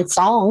think of one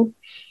song.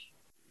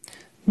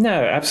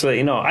 No,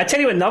 absolutely not. I tell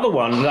you another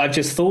one that I've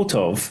just thought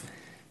of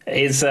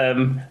is,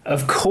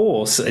 of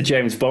course, a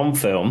James Bond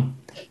film.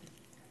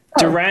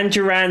 Duran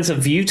Duran's A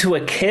View to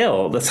a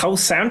Kill. This whole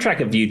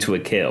soundtrack of View to a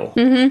Kill.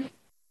 Mm-hmm.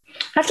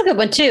 That's a good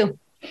one, too.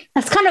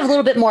 That's kind of a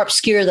little bit more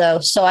obscure, though,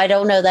 so I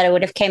don't know that it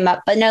would have came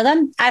up. But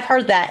no, I've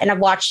heard that, and I've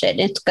watched it, and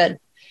it's good.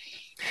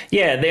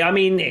 Yeah,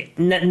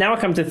 now I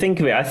come to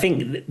think of it, I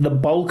think the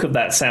bulk of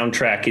that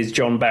soundtrack is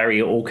John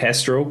Barry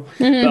orchestral.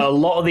 Mm-hmm. But a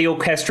lot of the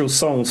orchestral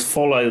songs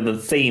follow the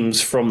themes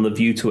from the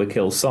View to a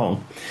Kill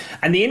song.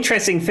 And the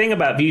interesting thing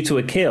about View to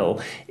a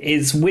Kill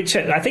is, which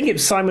I think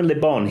it's Simon Le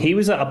Bon. He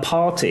was at a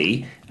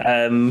party,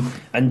 and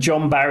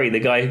John Barry, the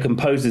guy who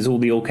composes all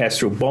the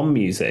orchestral Bond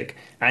music,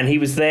 and he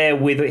was there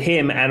with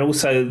him and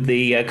also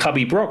the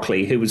Cubby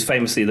Broccoli, who was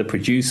famously the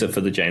producer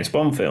for the James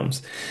Bond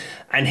films.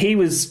 And he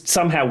was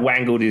somehow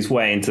wangled his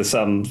way into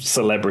some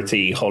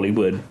celebrity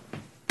Hollywood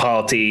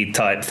party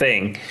type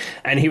thing.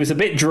 And he was a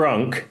bit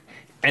drunk.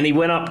 And he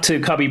went up to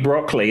Cubby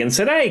Broccoli and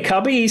said, "Hey,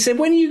 Cubby," he said,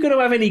 "when are you going to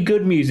have any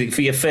good music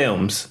for your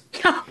films?"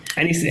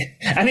 and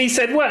he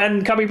said, "What?"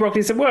 And Cubby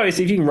Broccoli said, "Well, if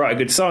you can write a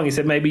good song," he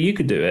said, "maybe you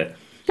could do it."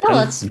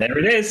 Oh, there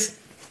it is.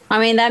 I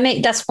mean,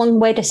 that's one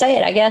way to say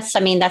it, I guess.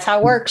 I mean, that's how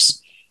it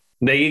works.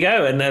 There you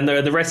go. And then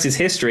the rest is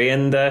history.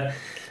 And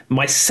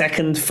my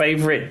second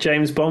favorite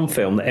James Bond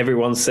film that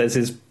everyone says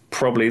is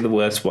probably the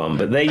worst one,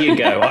 but there you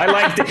go. I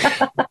liked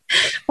it.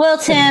 Well,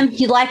 Tim,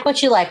 you like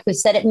what you like. We've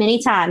said it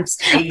many times.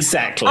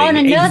 Exactly.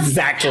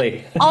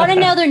 Exactly. On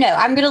another note,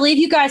 I'm going to leave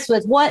you guys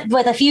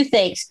with a few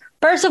things.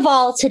 First of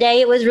all, today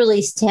it was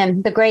released,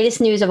 Tim, the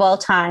greatest news of all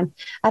time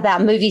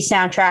about movie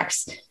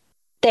soundtracks.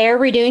 They're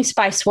redoing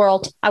Spice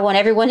World. I want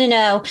everyone to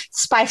know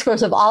Spice Girls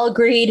have all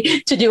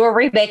agreed to do a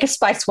remake of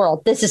Spice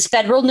World. This is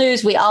federal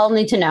news. We all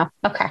need to know.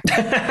 Okay.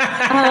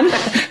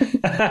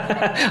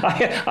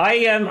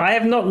 I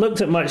have not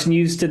looked at much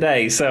news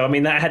today, so I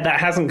mean that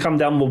hasn't come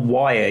down the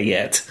wire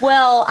yet.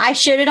 Well, I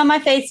shared it on my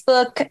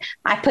Facebook.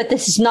 I put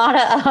this is not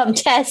a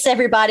test.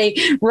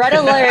 Everybody, red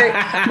alert!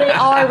 They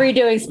are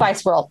redoing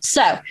Spice World.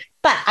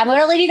 But I'm going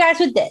to leave you guys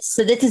with this.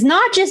 So this is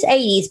not just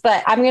 80s,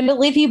 but I'm going to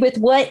leave you with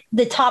what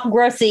the top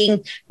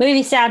grossing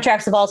movie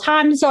soundtracks of all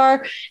times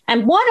are.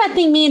 And one I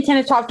think me and Tim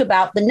have talked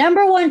about, the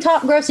number one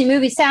top grossing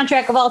movie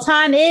soundtrack of all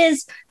time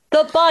is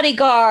The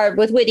Bodyguard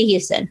with Whitney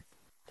Houston.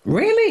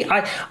 Really?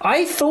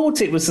 I thought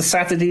it was the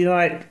Saturday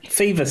Night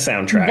Fever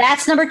soundtrack.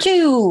 That's number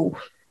two.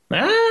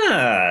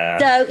 Ah.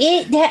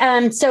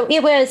 So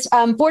it was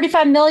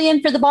 45 million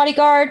for The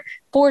Bodyguard,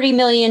 40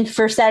 million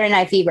for Saturday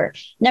Night Fever.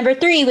 Number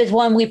three was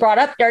one we brought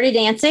up, Dirty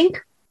Dancing.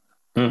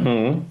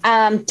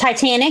 Mm-hmm.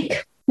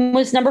 Titanic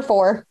was number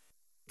 4.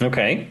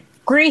 Okay.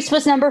 Grease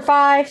was number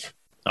 5.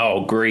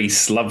 Oh,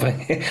 Grease, lovely.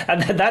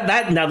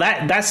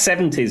 That's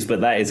 70s, but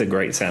that is a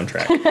great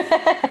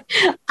soundtrack.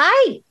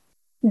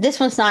 This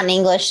one's not in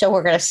English, so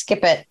we're gonna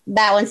skip it.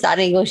 That one's not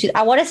in English.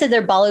 I want to say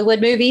they're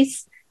Bollywood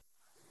movies.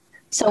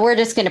 So we're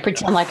just going to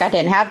pretend like I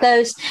didn't have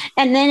those.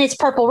 And then it's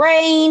Purple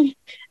Rain,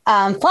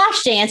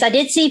 Flashdance. I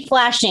did see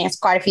Flashdance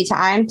quite a few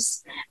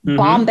times. Mm-hmm.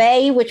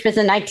 Bombay, which was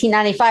a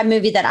 1995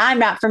 movie that I'm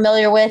not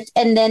familiar with.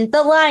 And then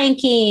The Lion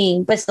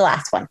King was the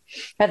last one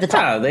at the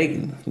top. Oh,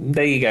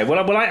 there you go.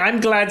 Well, I'm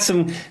glad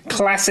some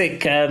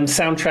classic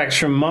soundtracks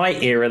from my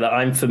era that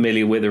I'm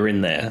familiar with are in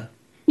there.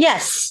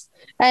 Yes.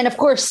 And of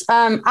course,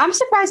 I'm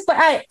surprised,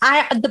 but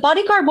the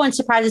Bodyguard one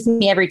surprises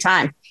me every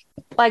time.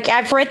 Like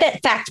I've read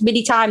that fact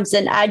many times,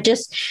 and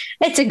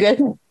it's a good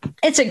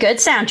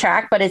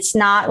soundtrack, but it's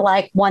not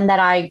like one that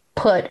I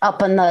put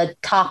up on the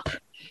top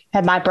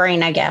of my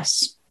brain, I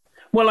guess.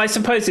 Well, I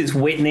suppose it's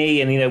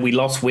Whitney, and we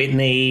lost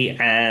Whitney,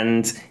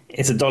 and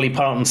it's a Dolly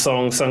Parton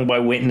song sung by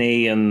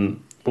Whitney,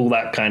 and all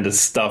that kind of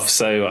stuff.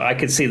 So I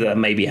could see that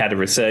maybe had a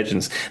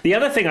resurgence. The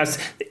other thing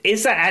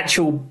is that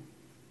actual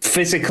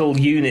physical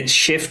units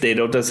shifted,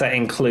 or does that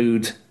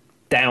include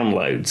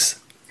downloads?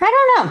 I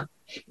don't know.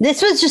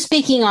 This was just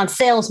speaking on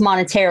sales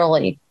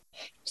monetarily,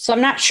 so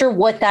I'm not sure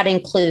what that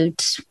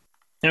includes.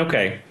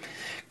 Okay,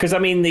 because I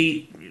mean,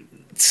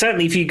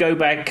 certainly if you go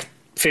back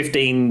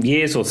 15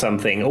 years or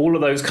something, all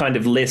of those kind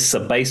of lists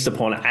are based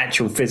upon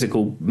actual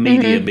physical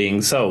media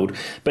being sold.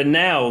 But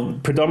now,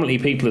 predominantly,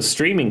 people are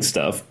streaming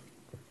stuff.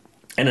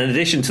 And in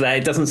addition to that,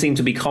 it doesn't seem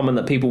to be common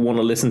that people want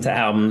to listen to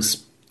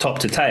albums top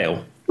to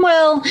tail.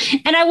 Well,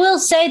 and I will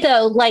say,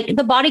 though, like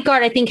The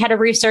Bodyguard, I think had a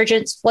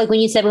resurgence, like when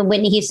you said when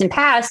Whitney Houston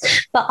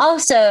passed. But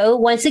also,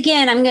 once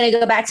again, I'm going to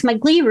go back to my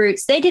Glee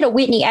roots. They did a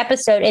Whitney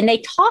episode and they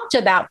talked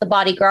about The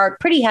Bodyguard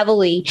pretty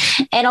heavily.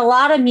 And a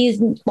lot of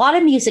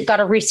music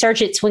got a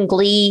resurgence when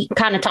Glee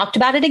kind of talked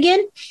about it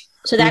again.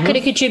 So that could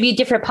have contributed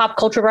different pop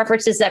culture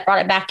references that brought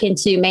it back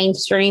into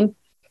mainstream.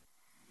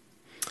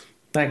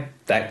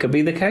 That could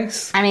be the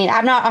case. I mean,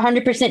 I'm not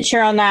 100%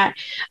 sure on that.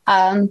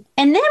 And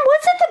then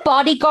wasn't The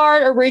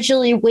Bodyguard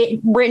originally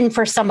written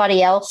for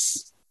somebody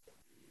else?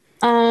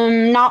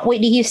 Not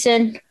Whitney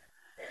Houston.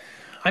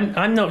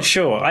 I'm not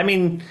sure. I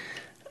mean,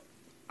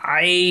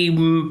 I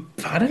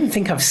don't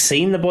think I've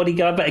seen The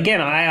Bodyguard, but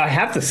again, I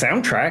have the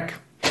soundtrack.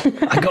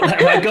 I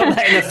got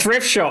that in a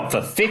thrift shop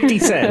for 50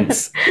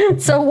 cents.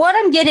 So what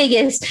I'm getting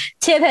is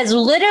Tim has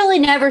literally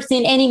never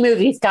seen any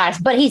movies, guys,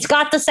 but he's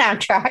got the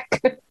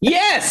soundtrack.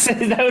 Yes,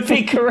 that would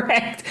be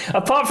correct.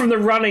 Apart from The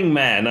Running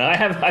Man,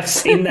 I've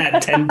seen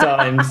that 10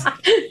 times.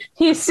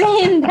 You've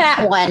seen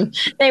that one.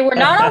 They were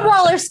not on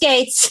roller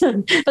skates,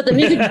 but the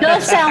music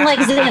does sound like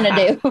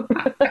Xanadu.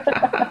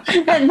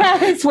 And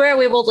that is where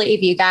we will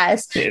leave you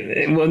guys.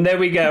 Well, there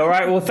we go. All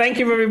right. Well, thank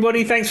you,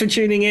 everybody. Thanks for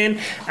tuning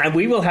in. And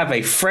we will have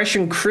a fresh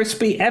and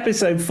crispy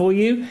episode for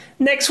you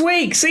next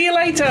week. See you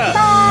later.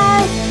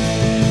 Bye.